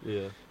stuff.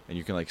 Yeah. And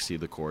you can like see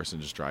the course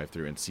and just drive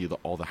through and see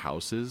all the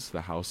houses.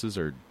 The houses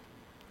are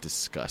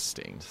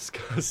disgusting.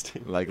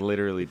 Disgusting. Like,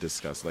 literally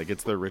disgusting. Like,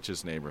 it's the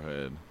richest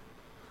neighborhood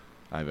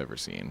I've ever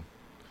seen.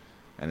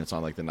 And it's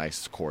on like the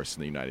nicest course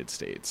in the United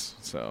States.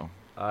 So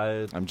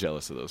I'm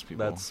jealous of those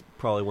people. That's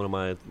probably one of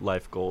my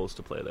life goals,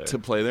 to play there. To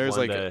play there is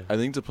one like day. I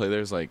think to play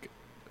there is like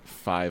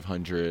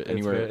 $500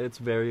 anywhere. It's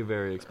very,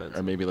 very expensive.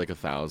 Or maybe like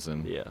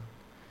 $1,000. Yeah.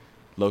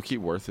 Low key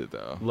worth it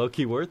though. Low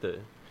key worth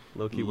it.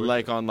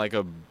 Like on like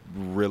a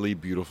really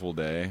beautiful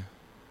day.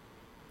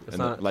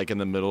 Like in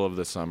the middle of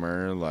the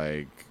summer,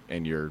 like,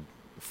 and you're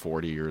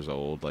 40 years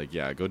old, like,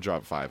 yeah, go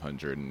drop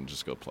 $500 and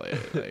just go play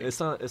it. Like,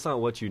 it's not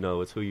what you know,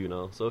 it's who you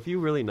know. So if you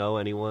really know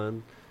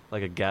anyone,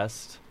 like a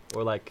guest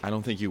or like, I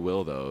don't think you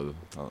will though.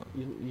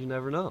 You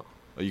never know.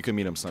 You can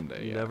meet him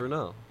someday. You never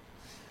know.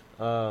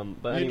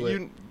 But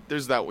anyway,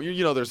 there's that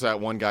there's that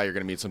one guy you're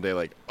gonna meet someday.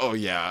 Like, oh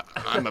yeah,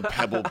 I'm a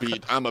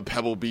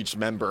Pebble Beach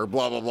member.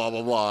 Blah blah blah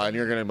blah blah, and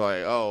you're gonna be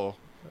like, oh,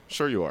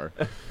 sure you are.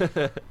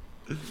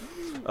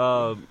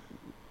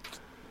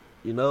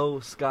 You know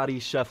Scotty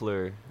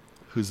Scheffler.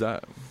 Who's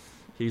that?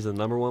 He's the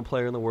 #1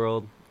 player in the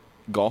world.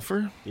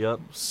 Golfer?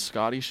 Yep.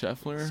 Scotty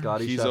Scheffler?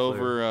 He's Scheffler.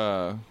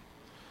 Over,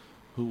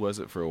 who was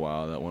it for a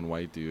while? That one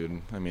white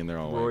dude. I mean, they're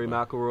all Rory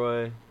white.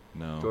 McIlroy.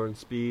 No. Jordan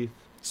Spieth.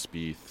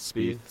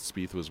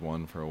 Spieth was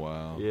one for a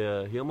while.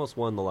 Yeah, he almost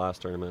won the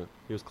last tournament.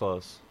 He was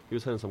close. He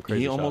was hitting some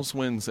crazy shots. He almost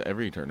wins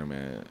every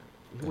tournament.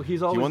 He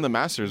won the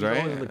Masters, right?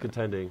 He's always in the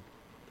contending.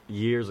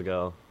 Years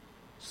ago.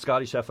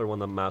 Scotty Scheffler won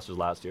the Masters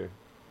last year.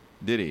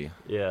 Did he?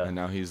 Yeah. And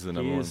now he's the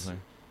 #1 player.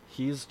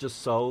 He's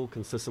just so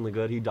consistently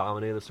good. He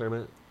dominated this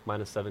tournament,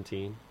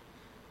 -17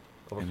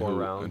 over 4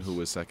 rounds. And who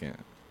was second?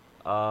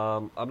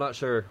 I'm not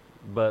sure,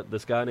 but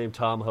this guy named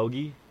Tom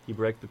Hoagie, he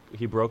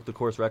broke the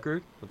course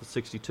record with a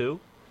 62, and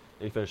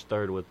he finished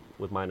third with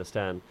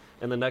 -10.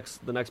 And the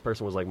next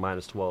person was like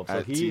 -12. So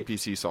At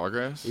TPC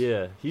Sawgrass?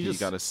 Yeah, he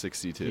got a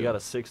 62. He got a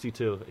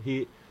 62.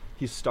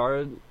 He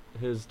started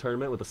his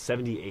tournament with a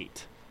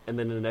 78. And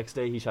then the next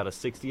day he shot a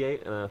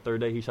 68, and then the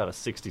third day he shot a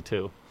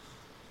 62.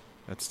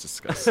 That's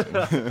disgusting.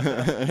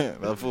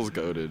 That fool's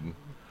goated.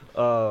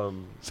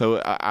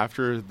 So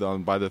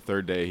by the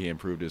third day he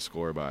improved his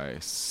score by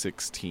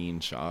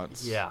 16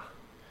 shots. Yeah,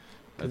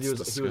 That's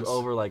he was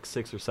over like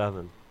 6 or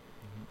 7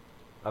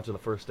 after the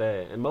first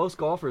day. And most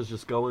golfers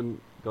just go into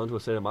a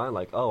state of mind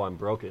like, oh, I'm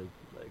broken,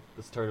 like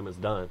this tournament's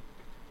done.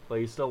 But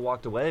he still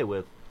walked away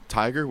with.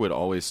 Tiger would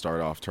always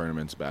start off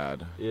tournaments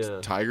bad. Yeah.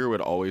 Tiger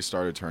would always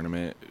start a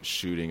tournament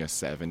shooting a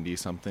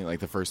 70-something, like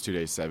the first 2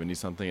 days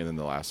 70-something, and then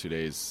the last 2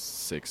 days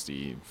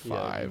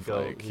 65.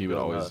 Yeah, he'd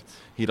always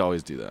he'd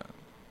always do that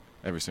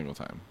every single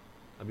time.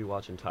 I'd be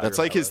watching Tiger. That's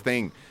like his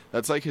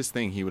highlights.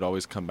 thing. He would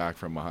always come back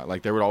from behind.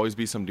 Like, there would always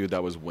be some dude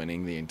that was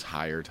winning the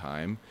entire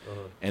time.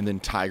 And then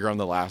Tiger on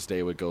the last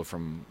day would go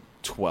from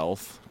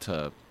 12th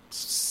to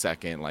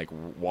 2nd, like,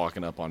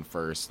 walking up on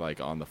first, like,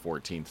 on the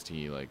 14th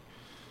tee. Like,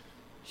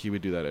 he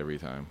would do that every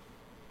time.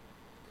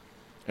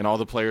 And all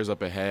the players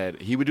up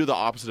ahead, he would do the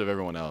opposite of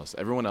everyone else.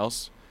 Everyone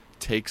else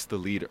takes the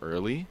lead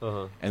early,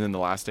 and then the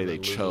last day they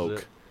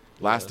choke.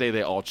 Last day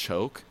they all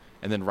choke,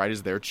 and then right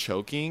as they're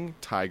choking,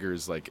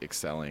 Tiger's, like,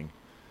 excelling.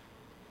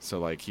 So,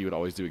 like, he would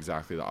always do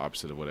exactly the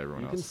opposite of what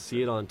everyone else. You can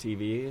see it on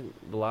TV.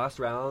 The last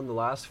round, the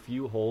last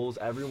few holes,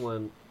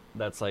 everyone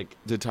that's, like...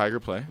 Did Tiger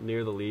play?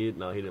 Near the lead.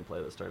 No, he didn't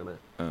play this tournament.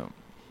 Oh.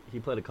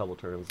 He played a couple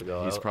tournaments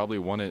ago. He's probably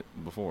won it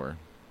before.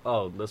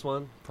 Oh, this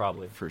one?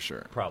 Probably. For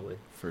sure. Probably.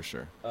 For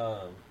sure.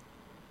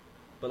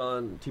 But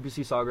on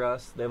TPC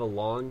Sawgrass, they have a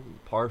long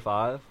par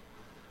 5.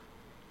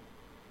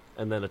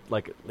 And then,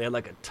 they had,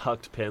 like, a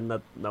tucked pin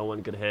that no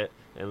one could hit.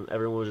 And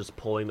everyone was just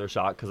pulling their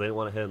shot because they didn't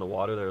want to hit in the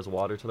water. There was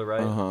water to the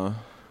right.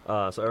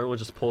 So everyone was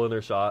just pulling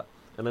their shot.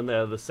 And then they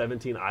have the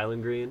 17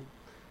 island green.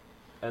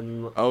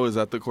 And oh, is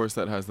that the course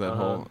that has that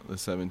hole, the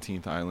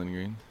 17th island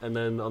green? And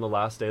then on the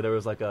last day, there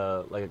was like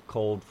a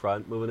cold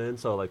front moving in,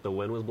 so like the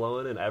wind was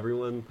blowing, and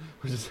everyone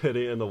was just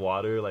hitting in the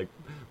water like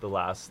the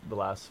last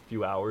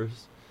few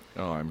hours.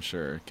 Oh, I'm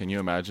sure. Can you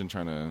imagine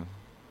trying to,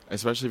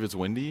 especially if it's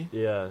windy?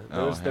 Yeah,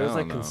 there's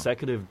like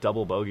consecutive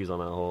double bogeys on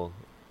that hole.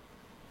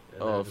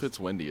 And if it's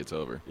windy, it's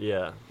over.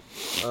 Yeah,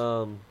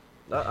 I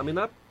mean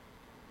that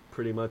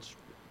pretty much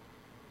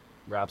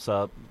wraps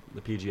up the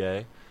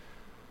PGA.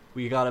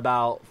 We got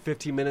about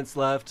 15 minutes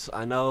left.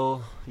 I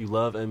know you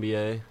love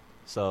NBA,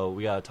 so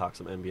we got to talk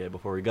some NBA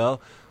before we go.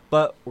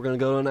 But we're going to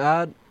go to an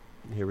ad.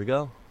 Here we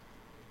go.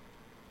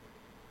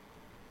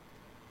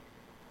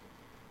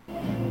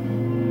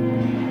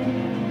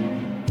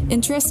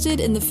 Interested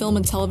in the film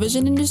and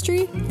television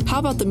industry? How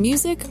about the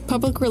music,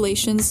 public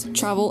relations,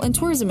 travel, and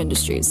tourism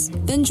industries?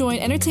 Then join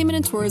Entertainment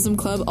and Tourism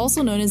Club,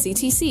 also known as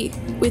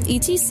ETC. With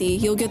ETC,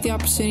 you'll get the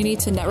opportunity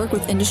to network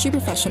with industry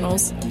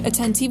professionals,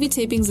 attend TV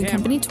tapings and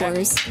company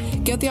tours,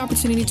 get the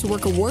opportunity to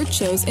work award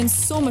shows, and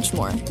so much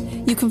more.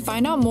 You can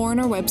find out more on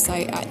our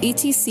website at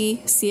etccsuf.org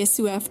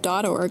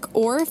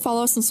or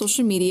follow us on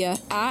social media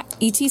at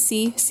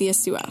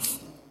etccsuf.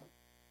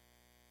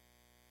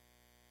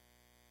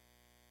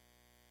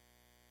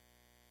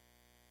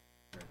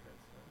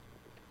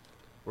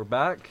 We're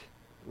back.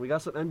 We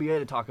got some NBA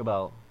to talk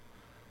about.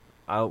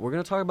 We're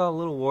going to talk about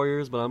Little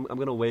Warriors, but I'm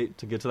going to wait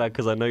to get to that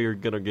because I know you're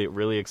going to get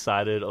really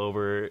excited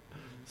over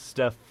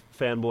Steph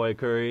fanboy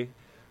Curry.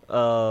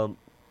 But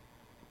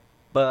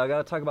I got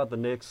to talk about the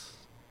Knicks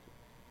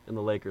and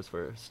the Lakers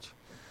first.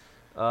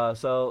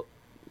 So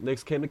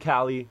Knicks came to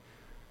Cali.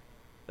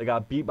 They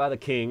got beat by the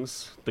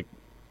Kings.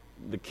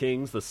 The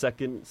Kings, the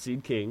second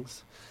seed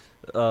Kings.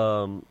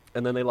 And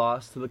then they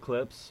lost to the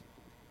Clips.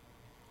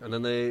 And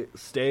then they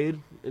stayed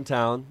in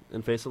town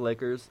and faced the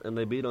Lakers, and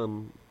they beat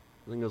them,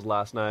 I think it was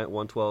last night,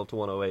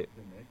 112-108.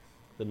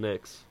 The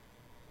Knicks.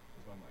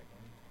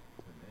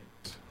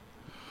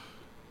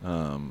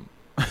 Now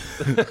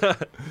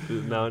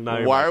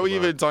Why are we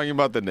even talking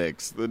about the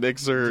Knicks? The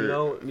Knicks are... Do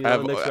you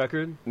know the Knicks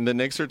record? The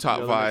Knicks are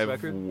top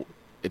 5.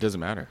 It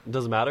doesn't matter. It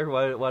doesn't matter?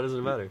 Why doesn't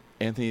it matter?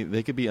 Anthony,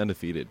 they could be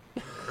undefeated.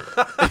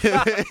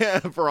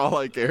 For all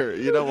I care.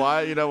 You know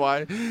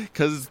why?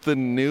 Because the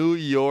New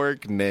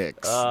York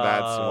Knicks.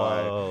 That's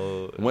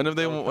why. When have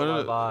they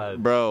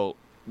won? Bro,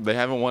 they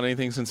haven't won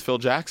anything since Phil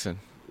Jackson.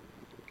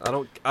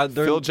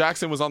 Phil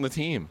Jackson was on the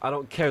team. I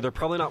don't care. They're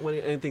probably not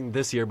winning anything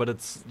this year, but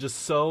it's just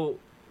so...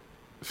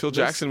 Phil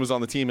Jackson was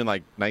on the team in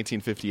like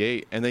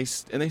 1958, and they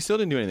still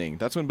didn't do anything.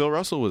 That's when Bill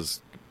Russell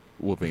was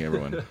whooping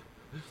everyone.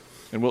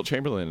 And Wilt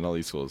Chamberlain and all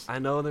these schools. I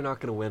know they're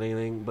not going to win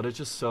anything, but it's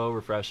just so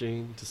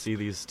refreshing to see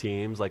these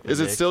teams like the Is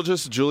Knicks. It still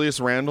just Julius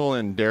Randle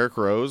and Derrick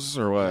Rose,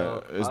 or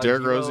what? Is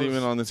Derrick Rose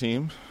even on the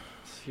team?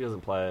 He doesn't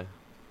play.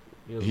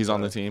 He's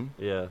on the team?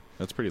 Yeah.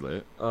 That's pretty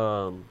lit.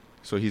 So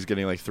he's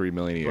getting like $3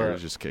 million a year to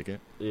just kick it?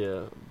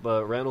 Yeah,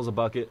 but Randle's a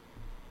bucket.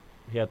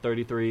 He had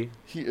 33.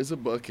 He is a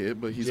bucket,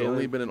 but he's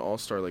only been an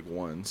all-star like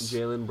once.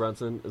 Jalen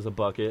Brunson is a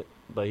bucket,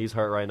 but he's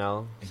hurt right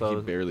now. So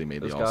he barely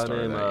made the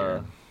all-star that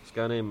year. This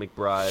guy named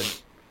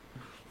McBride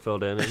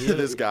filled in.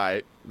 This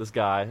guy.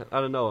 I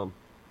don't know him.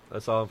 I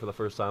saw him for the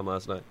first time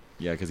last night.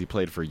 Yeah, because he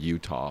played for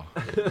Utah,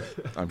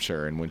 I'm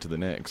sure, and went to the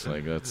Knicks.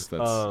 Like that's.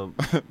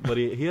 But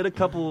he had a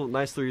couple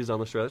nice threes down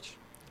the stretch.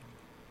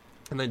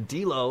 And then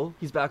D'Lo,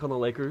 he's back on the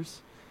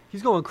Lakers.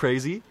 He's going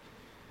crazy.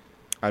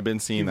 I've been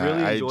seeing that.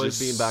 Really enjoys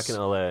being back in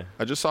LA.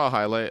 I just saw a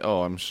highlight.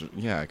 Oh, I'm sure.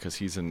 Yeah, because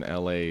he's an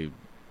LA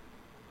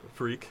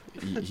freak.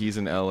 He's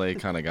an LA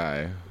kind of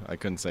guy. I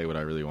couldn't say what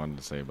I really wanted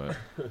to say, but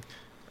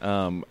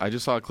I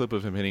just saw a clip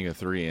of him hitting a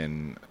 3,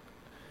 and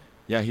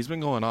yeah, he's been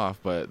going off.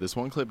 But this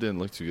one clip didn't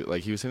look too good.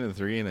 Like he was hitting the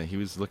 3, and then he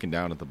was looking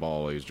down at the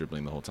ball while he was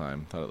dribbling the whole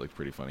time. Thought it looked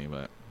pretty funny,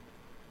 but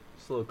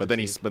then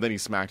he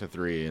smacked a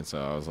 3, and so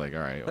I was like,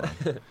 all right.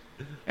 Well.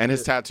 And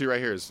his tattoo right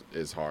here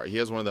is hard. He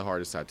has one of the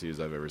hardest tattoos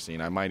I've ever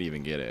seen. I might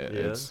even get it.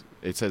 Yeah.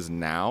 It says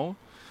now,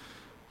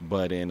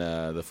 but in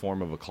the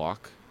form of a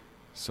clock.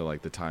 So,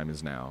 like, the time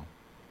is now.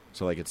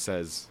 So, like, it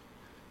says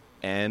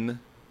N,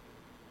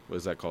 what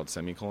is that called?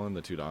 Semicolon,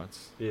 the 2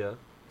 dots? Yeah. It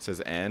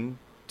says N,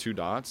 2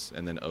 dots,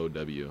 and then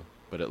OW.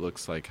 But it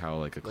looks like how,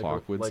 like, a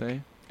clock would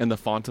say. And the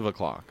font of a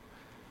clock.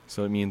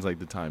 So it means, like,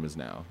 the time is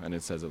now. And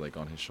it says it, like,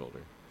 on his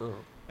shoulder. Oh.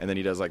 And then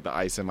he does, like, the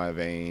ice in my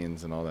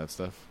veins and all that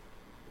stuff.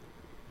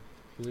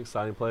 He's an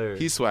exciting player.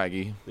 He's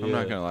swaggy. Yeah. I'm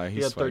not going to lie.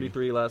 He had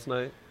 33 last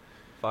night.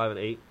 5 and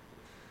 8.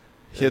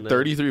 He had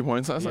 33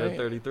 points last night? He had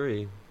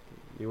 33.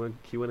 He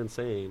went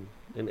insane.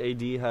 And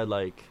AD had,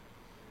 like,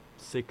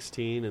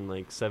 16 and,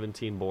 like,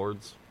 17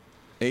 boards.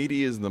 AD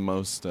is the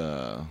most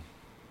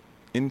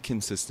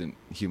inconsistent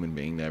human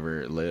being to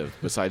ever live,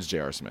 besides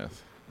J.R.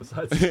 Smith.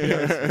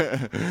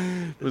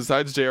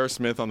 Besides J.R.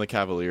 Smith on the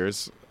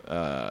Cavaliers,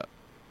 AD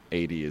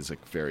is a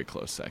very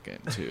close second,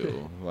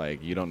 too.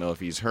 Like, you don't know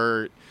if he's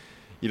hurt.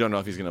 You don't know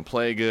if he's going to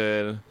play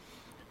good.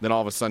 Then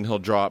all of a sudden he'll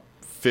drop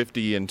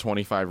 50 and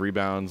 25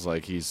 rebounds.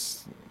 Like,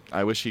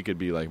 I wish he could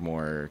be, like,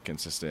 more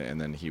consistent, and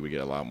then he would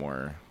get a lot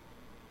more.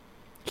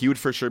 He would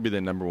for sure be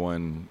the number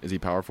one. Is he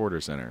power forward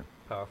or center?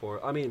 Power forward.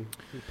 I mean,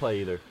 he'd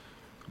play either.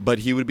 But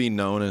he would be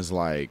known as,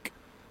 like,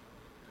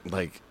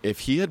 if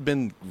he had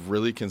been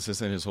really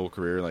consistent his whole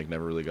career, like,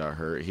 never really got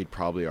hurt, he'd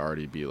probably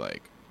already be,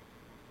 like,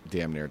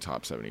 damn near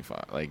top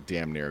 75. Like,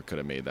 damn near could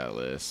have made that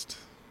list.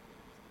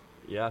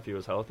 Yeah, if he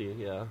was healthy,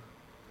 yeah.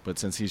 But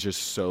since he's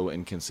just so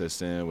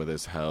inconsistent with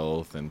his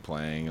health and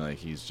playing, like,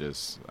 he's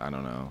just, I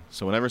don't know.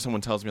 So whenever someone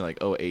tells me, like,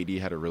 oh, AD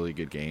had a really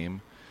good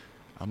game,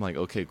 I'm like,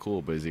 okay,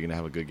 cool, but is he going to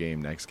have a good game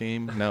next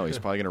game? No, he's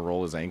probably going to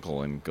roll his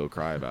ankle and go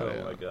cry about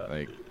it. Oh, my God.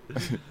 Like,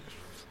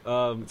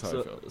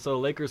 so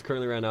Lakers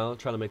currently right now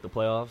trying to make the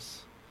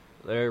playoffs.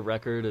 Their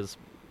record is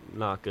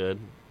not good,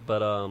 but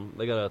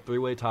they got a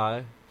 3-way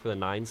tie for the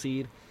 9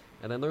 seed,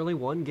 and then they're only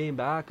 1 game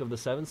back of the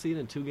 7 seed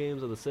and 2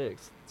 games of the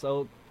 6th.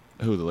 So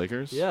who, the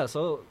Lakers? Yeah,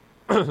 so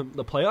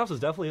the playoffs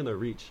is definitely in their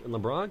reach, and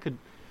LeBron could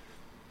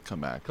come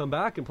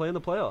back and play in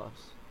the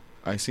playoffs.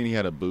 I seen he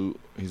had a boot.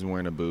 He's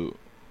wearing a boot.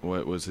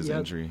 What was his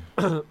injury?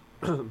 I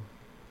think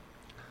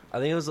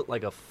it was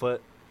like a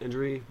foot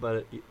injury,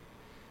 but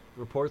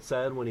reports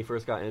said when he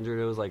first got injured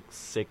it was like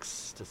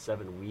 6 to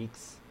 7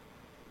 weeks.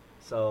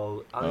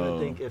 So I don't even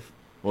think if.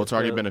 Well, it's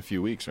already been a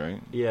few weeks,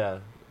 right? Yeah.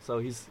 So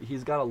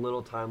he's got a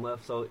little time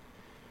left, so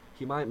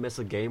he might miss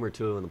a game or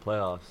 2 in the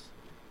playoffs.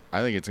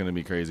 I think it's going to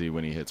be crazy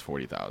when he hits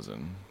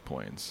 40,000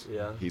 points.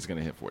 Yeah. He's going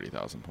to hit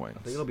 40,000 points.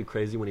 I think it'll be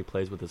crazy when he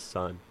plays with his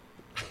son.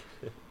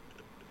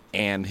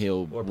 And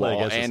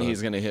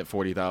he's going to hit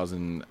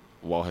 40,000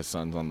 while his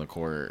son's on the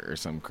court or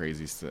some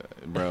crazy stuff.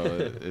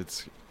 Bro,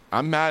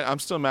 I'm mad. I'm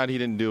still mad he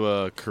didn't do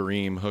a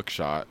Kareem hook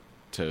shot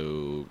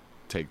to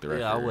take the record.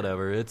 Yeah,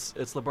 whatever. It's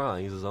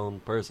LeBron. He's his own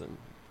person.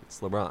 It's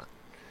LeBron.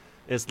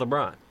 It's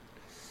LeBron.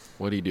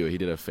 What did he do? He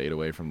did a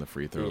fadeaway from the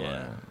free throw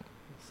line.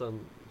 Some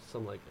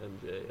like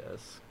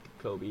MJ-esque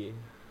Kobe.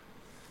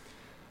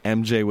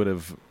 MJ would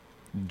have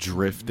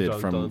drifted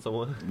Dunked on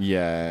someone.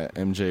 Yeah,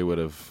 MJ would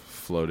have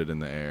floated in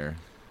the air.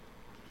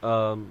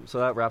 So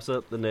that wraps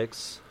up the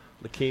Knicks.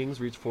 The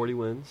Kings reached 40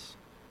 wins.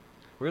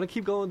 We're gonna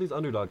keep going with these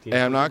underdog teams.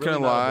 And I'm not gonna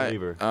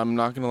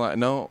lie.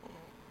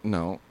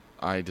 No,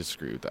 I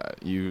disagree with that.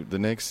 The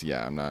Knicks.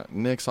 Yeah, I'm not.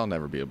 Knicks. I'll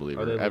never be a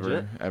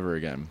believer ever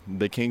again.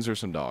 The Kings are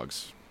some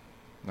dogs.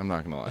 I'm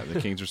not gonna lie.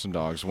 The Kings are some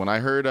dogs. When I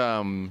heard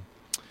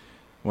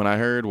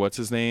what's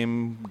his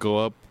name go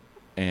up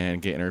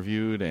and get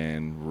interviewed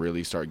and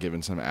really start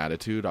giving some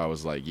attitude, I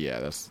was like, yeah,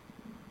 that's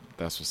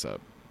what's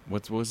up.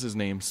 What's his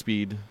name?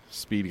 Speed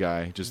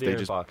guy.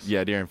 De'Aaron Fox.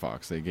 Yeah, De'Aaron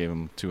Fox. They gave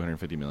him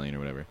 $250 million or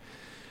whatever.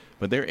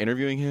 But they're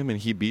interviewing him and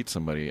he beat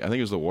somebody. I think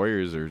it was the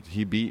Warriors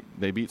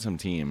they beat some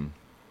team.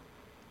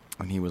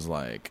 And he was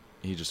like,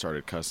 he just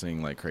started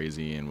cussing like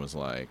crazy and was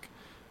like,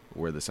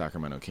 we're the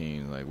Sacramento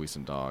Kings, like we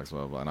some dogs, blah,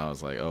 blah, blah. And I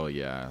was like, oh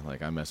yeah,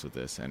 like I mess with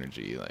this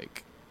energy,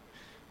 like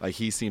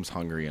he seems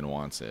hungry and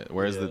wants it.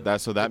 Whereas the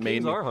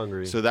Kings are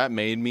hungry. So that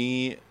made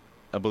me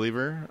a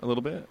believer a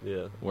little bit.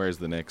 Yeah. Whereas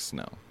the Knicks,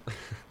 no. I'm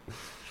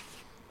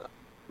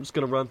just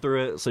gonna run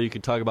through it so you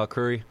can talk about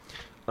Curry.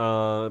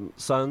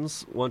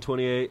 Suns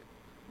 128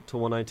 to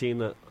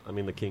 119.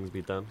 The Kings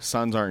beat them.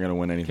 Suns aren't gonna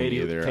win anything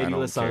either. I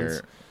don't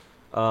care.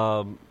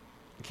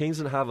 Kings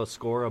didn't have a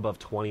score above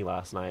 20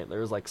 last night.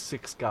 There was like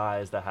 6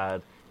 guys that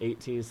had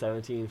 18,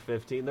 17,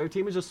 15. Their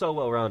team is just so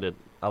well-rounded.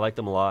 I like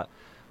them a lot.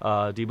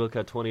 D-Book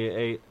had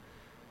 28.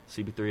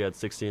 CP3 had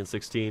 16 and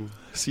 16.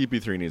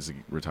 CP3 needs to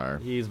retire.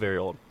 He's very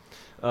old.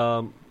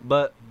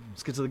 But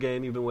let's get to the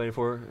game you've been waiting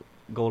for.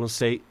 Golden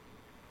State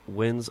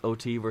wins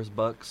OT versus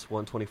Bucks,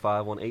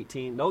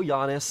 125-118. No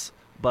Giannis,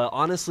 but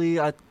honestly,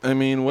 what else? If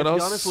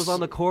Giannis was on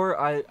the court,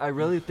 I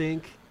really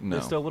think they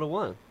still would have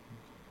won.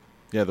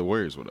 Yeah, the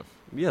Warriors would have.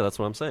 Yeah, that's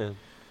what I'm saying.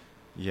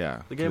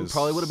 Yeah. The game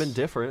probably would have been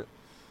different,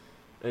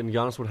 and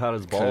Giannis would have had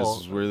his ball.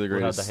 Because we're the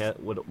greatest.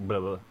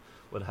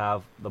 Would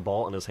have the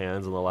ball in his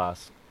hands in the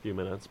last few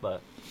minutes,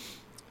 but...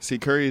 See,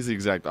 Curry is the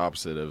exact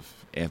opposite of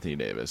Anthony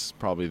Davis.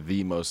 Probably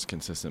the most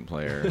consistent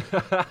player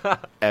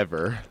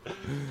ever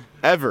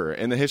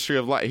in the history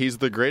of life. He's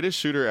the greatest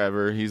shooter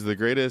ever. He's the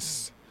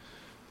greatest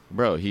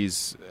Bro,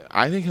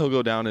 I think he'll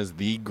go down as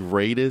the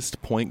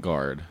greatest point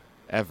guard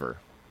ever.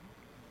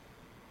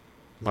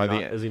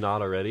 Is he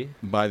not already?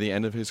 By the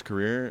end of his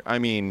career, I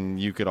mean,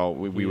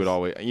 we would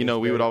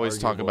always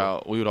talk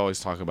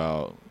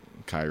about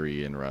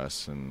Kyrie and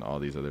Russ and all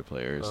these other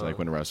players. Like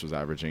when Russ was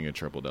averaging a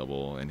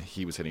triple-double and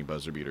he was hitting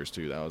buzzer beaters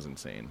too. That was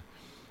insane.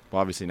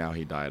 Well, obviously now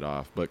he died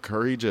off, but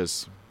Curry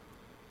just.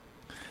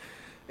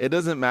 It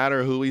doesn't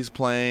matter who he's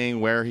playing,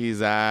 where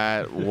he's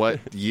at,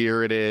 what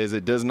year it is.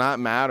 It does not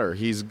matter.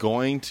 He's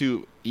going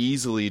to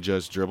easily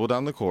just dribble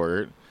down the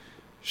court,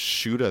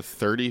 shoot a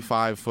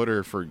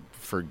 35-footer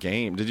for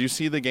game. Did you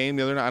see the game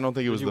the other night? I don't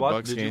think it was the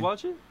Bucks game. Did you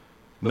watch it?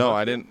 No,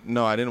 I didn't.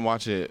 No, I didn't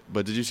watch it.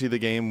 But did you see the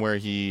game where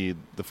the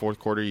fourth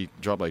quarter, he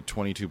dropped like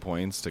 22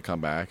 points to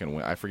come back and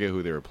win? I forget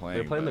who they were playing.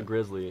 They were playing the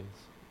Grizzlies,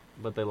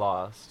 but they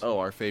lost. Oh,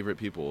 our favorite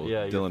people.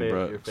 Yeah, Dylan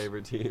Brooks. Your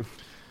favorite team.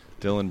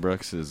 Dylan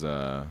Brooks is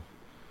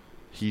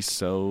he's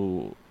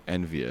so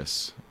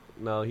envious.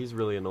 No, he's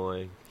really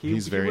annoying.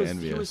 He's very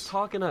envious. He was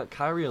talking at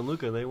Kyrie and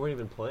Luka, and they weren't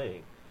even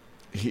playing.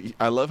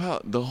 I love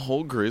how the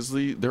whole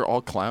Grizzly, they're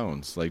all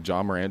clowns. Like,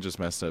 John Moran just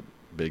messed up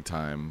big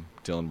time.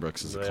 Dylan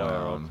Brooks is a clown. They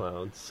are all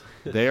clowns.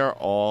 They are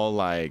all,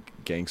 like,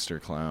 gangster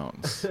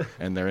clowns.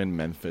 And they're in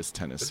Memphis,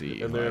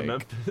 Tennessee. And they're in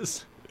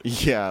Memphis?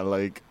 Yeah,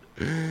 like,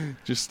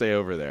 just stay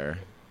over there.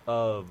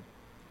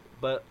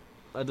 But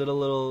I did a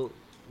little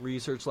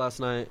research last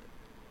night.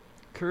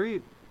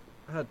 Curry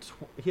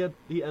he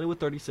ended with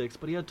 36,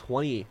 but he had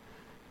 20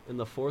 in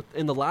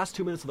the last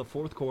 2 minutes of the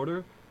fourth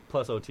quarter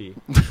plus OT.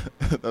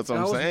 That's what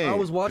I'm saying. I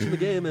was watching the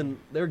game and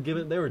they were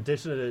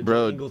dishing it at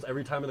Joe Ingles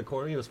every time in the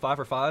corner. He was 5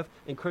 for 5,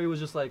 and Curry was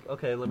just like,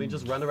 okay, let me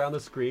just run around the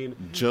screen.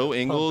 Joe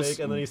Ingles,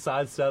 and then he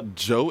sidestepped.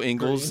 Joe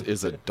Ingles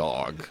is a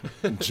dog.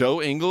 Joe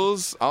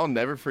Ingles, I'll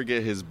never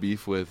forget his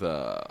beef with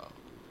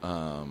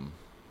Paul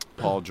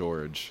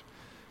George.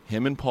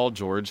 Him and Paul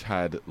George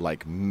had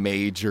like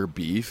major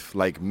beef,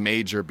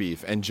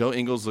 and Joe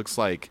Ingles looks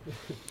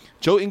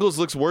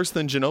worse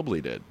than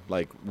Ginobili did,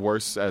 like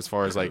worse as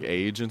far as like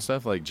age and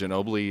stuff. Like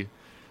Ginobili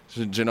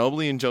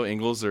and Joe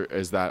Ingles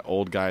is that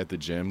old guy at the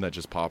gym that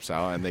just pops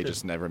out and they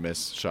just never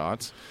miss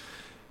shots.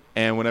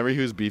 And whenever he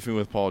was beefing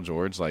with Paul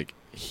George, like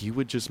he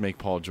would just make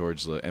Paul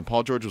George look, and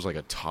Paul George was like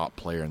a top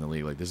player in the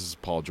league. Like this is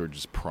Paul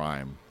George's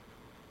prime.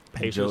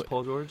 Pacers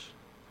Paul George?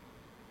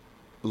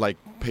 Like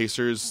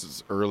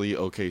Pacers early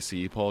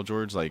OKC Paul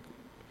George, like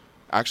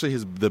actually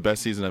the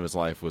best season of his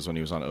life was when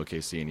he was on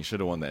OKC, and he should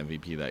have won the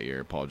MVP that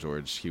year. Paul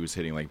George, he was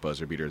hitting like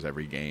buzzer beaters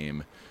every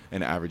game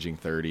and averaging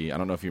 30. I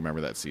don't know if you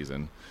remember that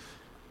season,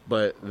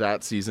 but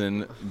that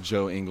season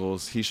Joe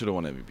Ingles, he should have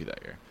won MVP that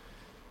year.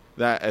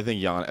 I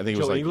think it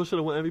was Joe Ingles should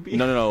have won MVP.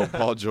 No,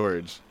 Paul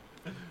George.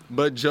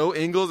 But Joe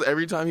Ingles,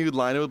 every time he would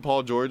line it with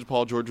Paul George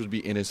would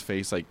be in his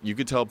face. Like you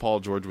could tell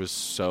Paul George was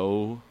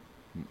so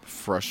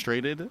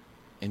frustrated.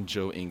 And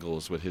Joe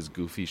Ingles, with his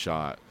goofy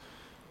shot,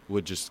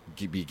 would just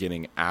be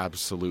getting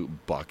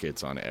absolute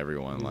buckets on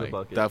everyone.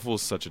 Like that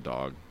fool's such a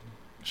dog.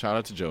 Shout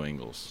out to Joe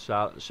Ingles.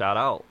 Shout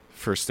out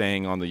for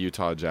staying on the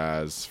Utah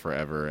Jazz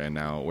forever. And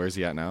now, where's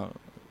he at now?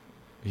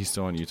 He's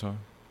still on Utah?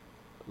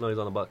 No, he's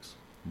on the Bucks.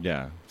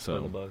 Yeah, so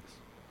on the Bucks.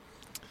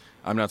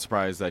 I'm not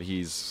surprised that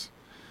he's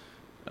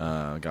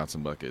got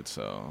some buckets.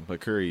 So, but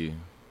Curry,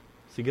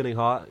 is he getting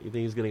hot? You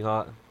think he's getting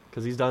hot?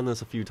 Because he's done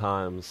this a few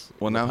times.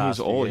 Well, now he's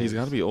old. He's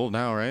got to be old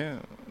now, right?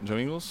 Joe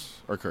Ingles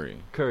or Curry?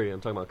 Curry.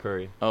 I'm talking about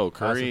Curry. Oh,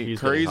 Curry.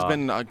 Curry's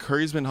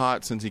been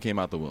hot since he came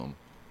out the womb.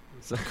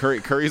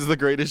 Curry's the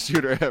greatest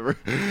shooter ever.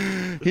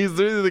 He's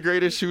literally the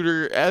greatest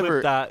shooter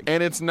ever.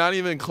 And it's not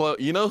even close.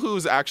 You know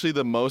who's actually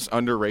the most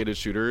underrated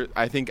shooter?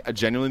 I think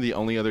genuinely the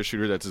only other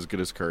shooter that's as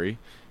good as Curry.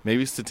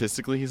 Maybe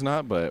statistically he's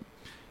not, but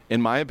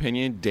in my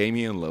opinion,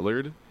 Damian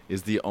Lillard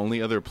is the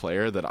only other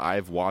player that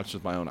I've watched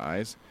with my own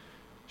eyes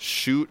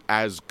shoot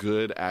as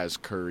good as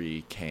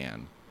Curry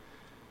can.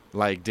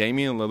 Like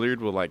Damian Lillard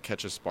will like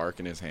catch a spark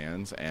in his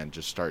hands and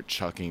just start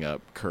chucking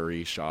up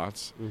Curry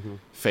shots,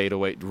 fade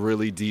away,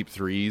 really deep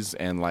threes,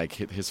 and like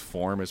his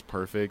form is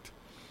perfect.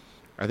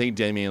 I think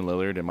Damian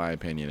Lillard, in my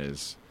opinion,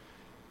 is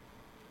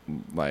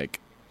like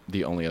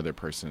the only other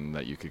person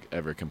that you could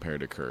ever compare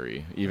to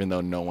Curry, even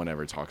though no one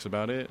ever talks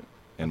about it.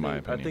 In my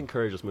opinion, I think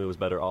Curry just moves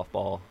better off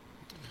ball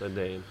than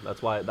Dame.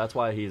 That's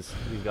why he's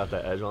got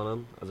that edge on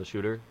him as a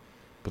shooter.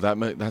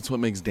 But that's what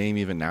makes Dame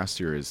even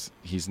nastier is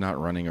he's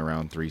not running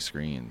around 3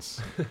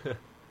 screens.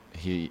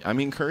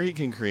 Curry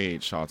can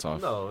create shots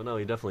off. No,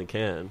 he definitely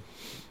can.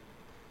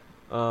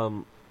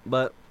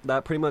 But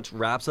that pretty much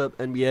wraps up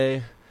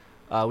NBA.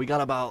 We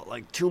got about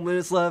like 2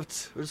 minutes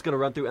left. We're just gonna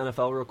run through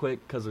NFL real quick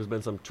because there's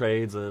been some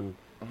trades and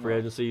free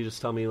agency. You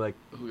just tell me like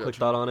quick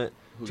thought on it.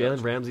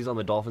 Jalen Ramsey's on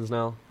the Dolphins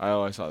now.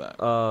 Oh, I saw that.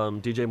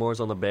 DJ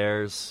Moore's on the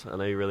Bears. I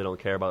know you really don't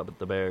care about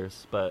the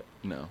Bears, but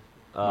no.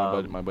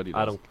 My buddy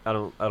does. I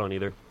don't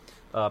either.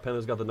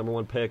 Panthers got the number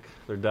 1 pick.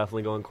 They're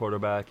definitely going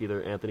quarterback,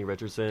 either Anthony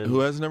Richardson. Who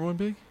has the number 1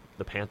 pick?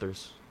 The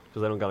Panthers,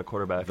 because they don't got a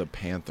quarterback. The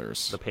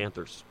Panthers.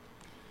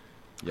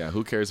 Yeah,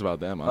 who cares about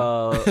them?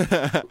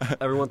 Huh?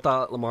 Everyone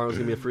thought Lamar was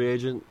going to be a free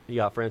agent. He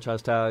got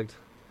franchise tagged.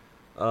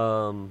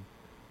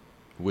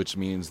 Which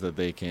means that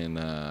they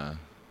can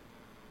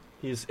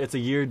It's a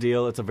year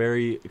deal. It's a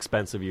very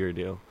expensive year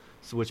deal,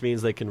 so which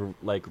means they can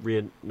like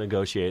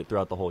renegotiate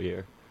throughout the whole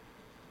year.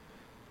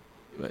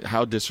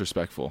 How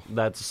disrespectful.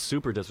 That's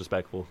super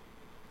disrespectful.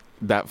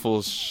 That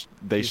fool.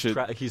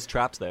 He's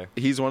trapped there.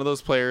 He's one of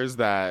those players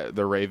that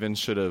the Ravens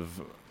should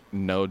have,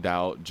 no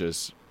doubt,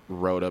 just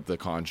wrote up the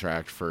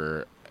contract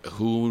for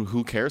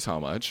who cares how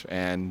much,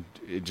 and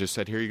it just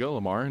said, "Here you go,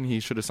 Lamar," and he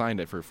should have signed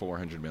it for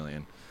 $400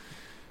 million.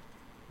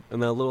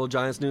 And then little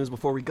Giants news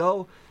before we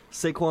go: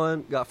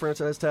 Saquon got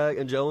franchise tag,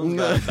 and Jones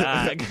got a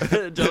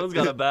bag. Jones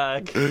got a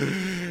bag.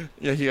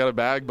 Yeah, he got a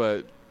bag,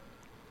 but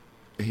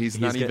he's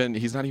not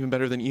even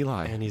better than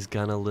Eli. And he's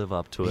gonna live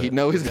up to it. He's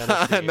not. No, he's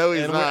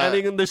and not. We're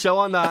ending the show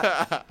on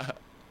that.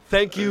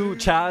 Thank you,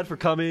 Chad, for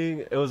coming.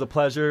 It was a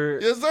pleasure.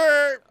 Yes,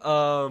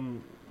 sir.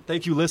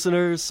 Thank you,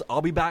 listeners.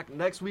 I'll be back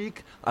next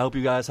week. I hope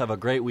you guys have a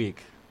great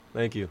week.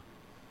 Thank you.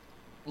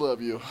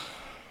 Love you.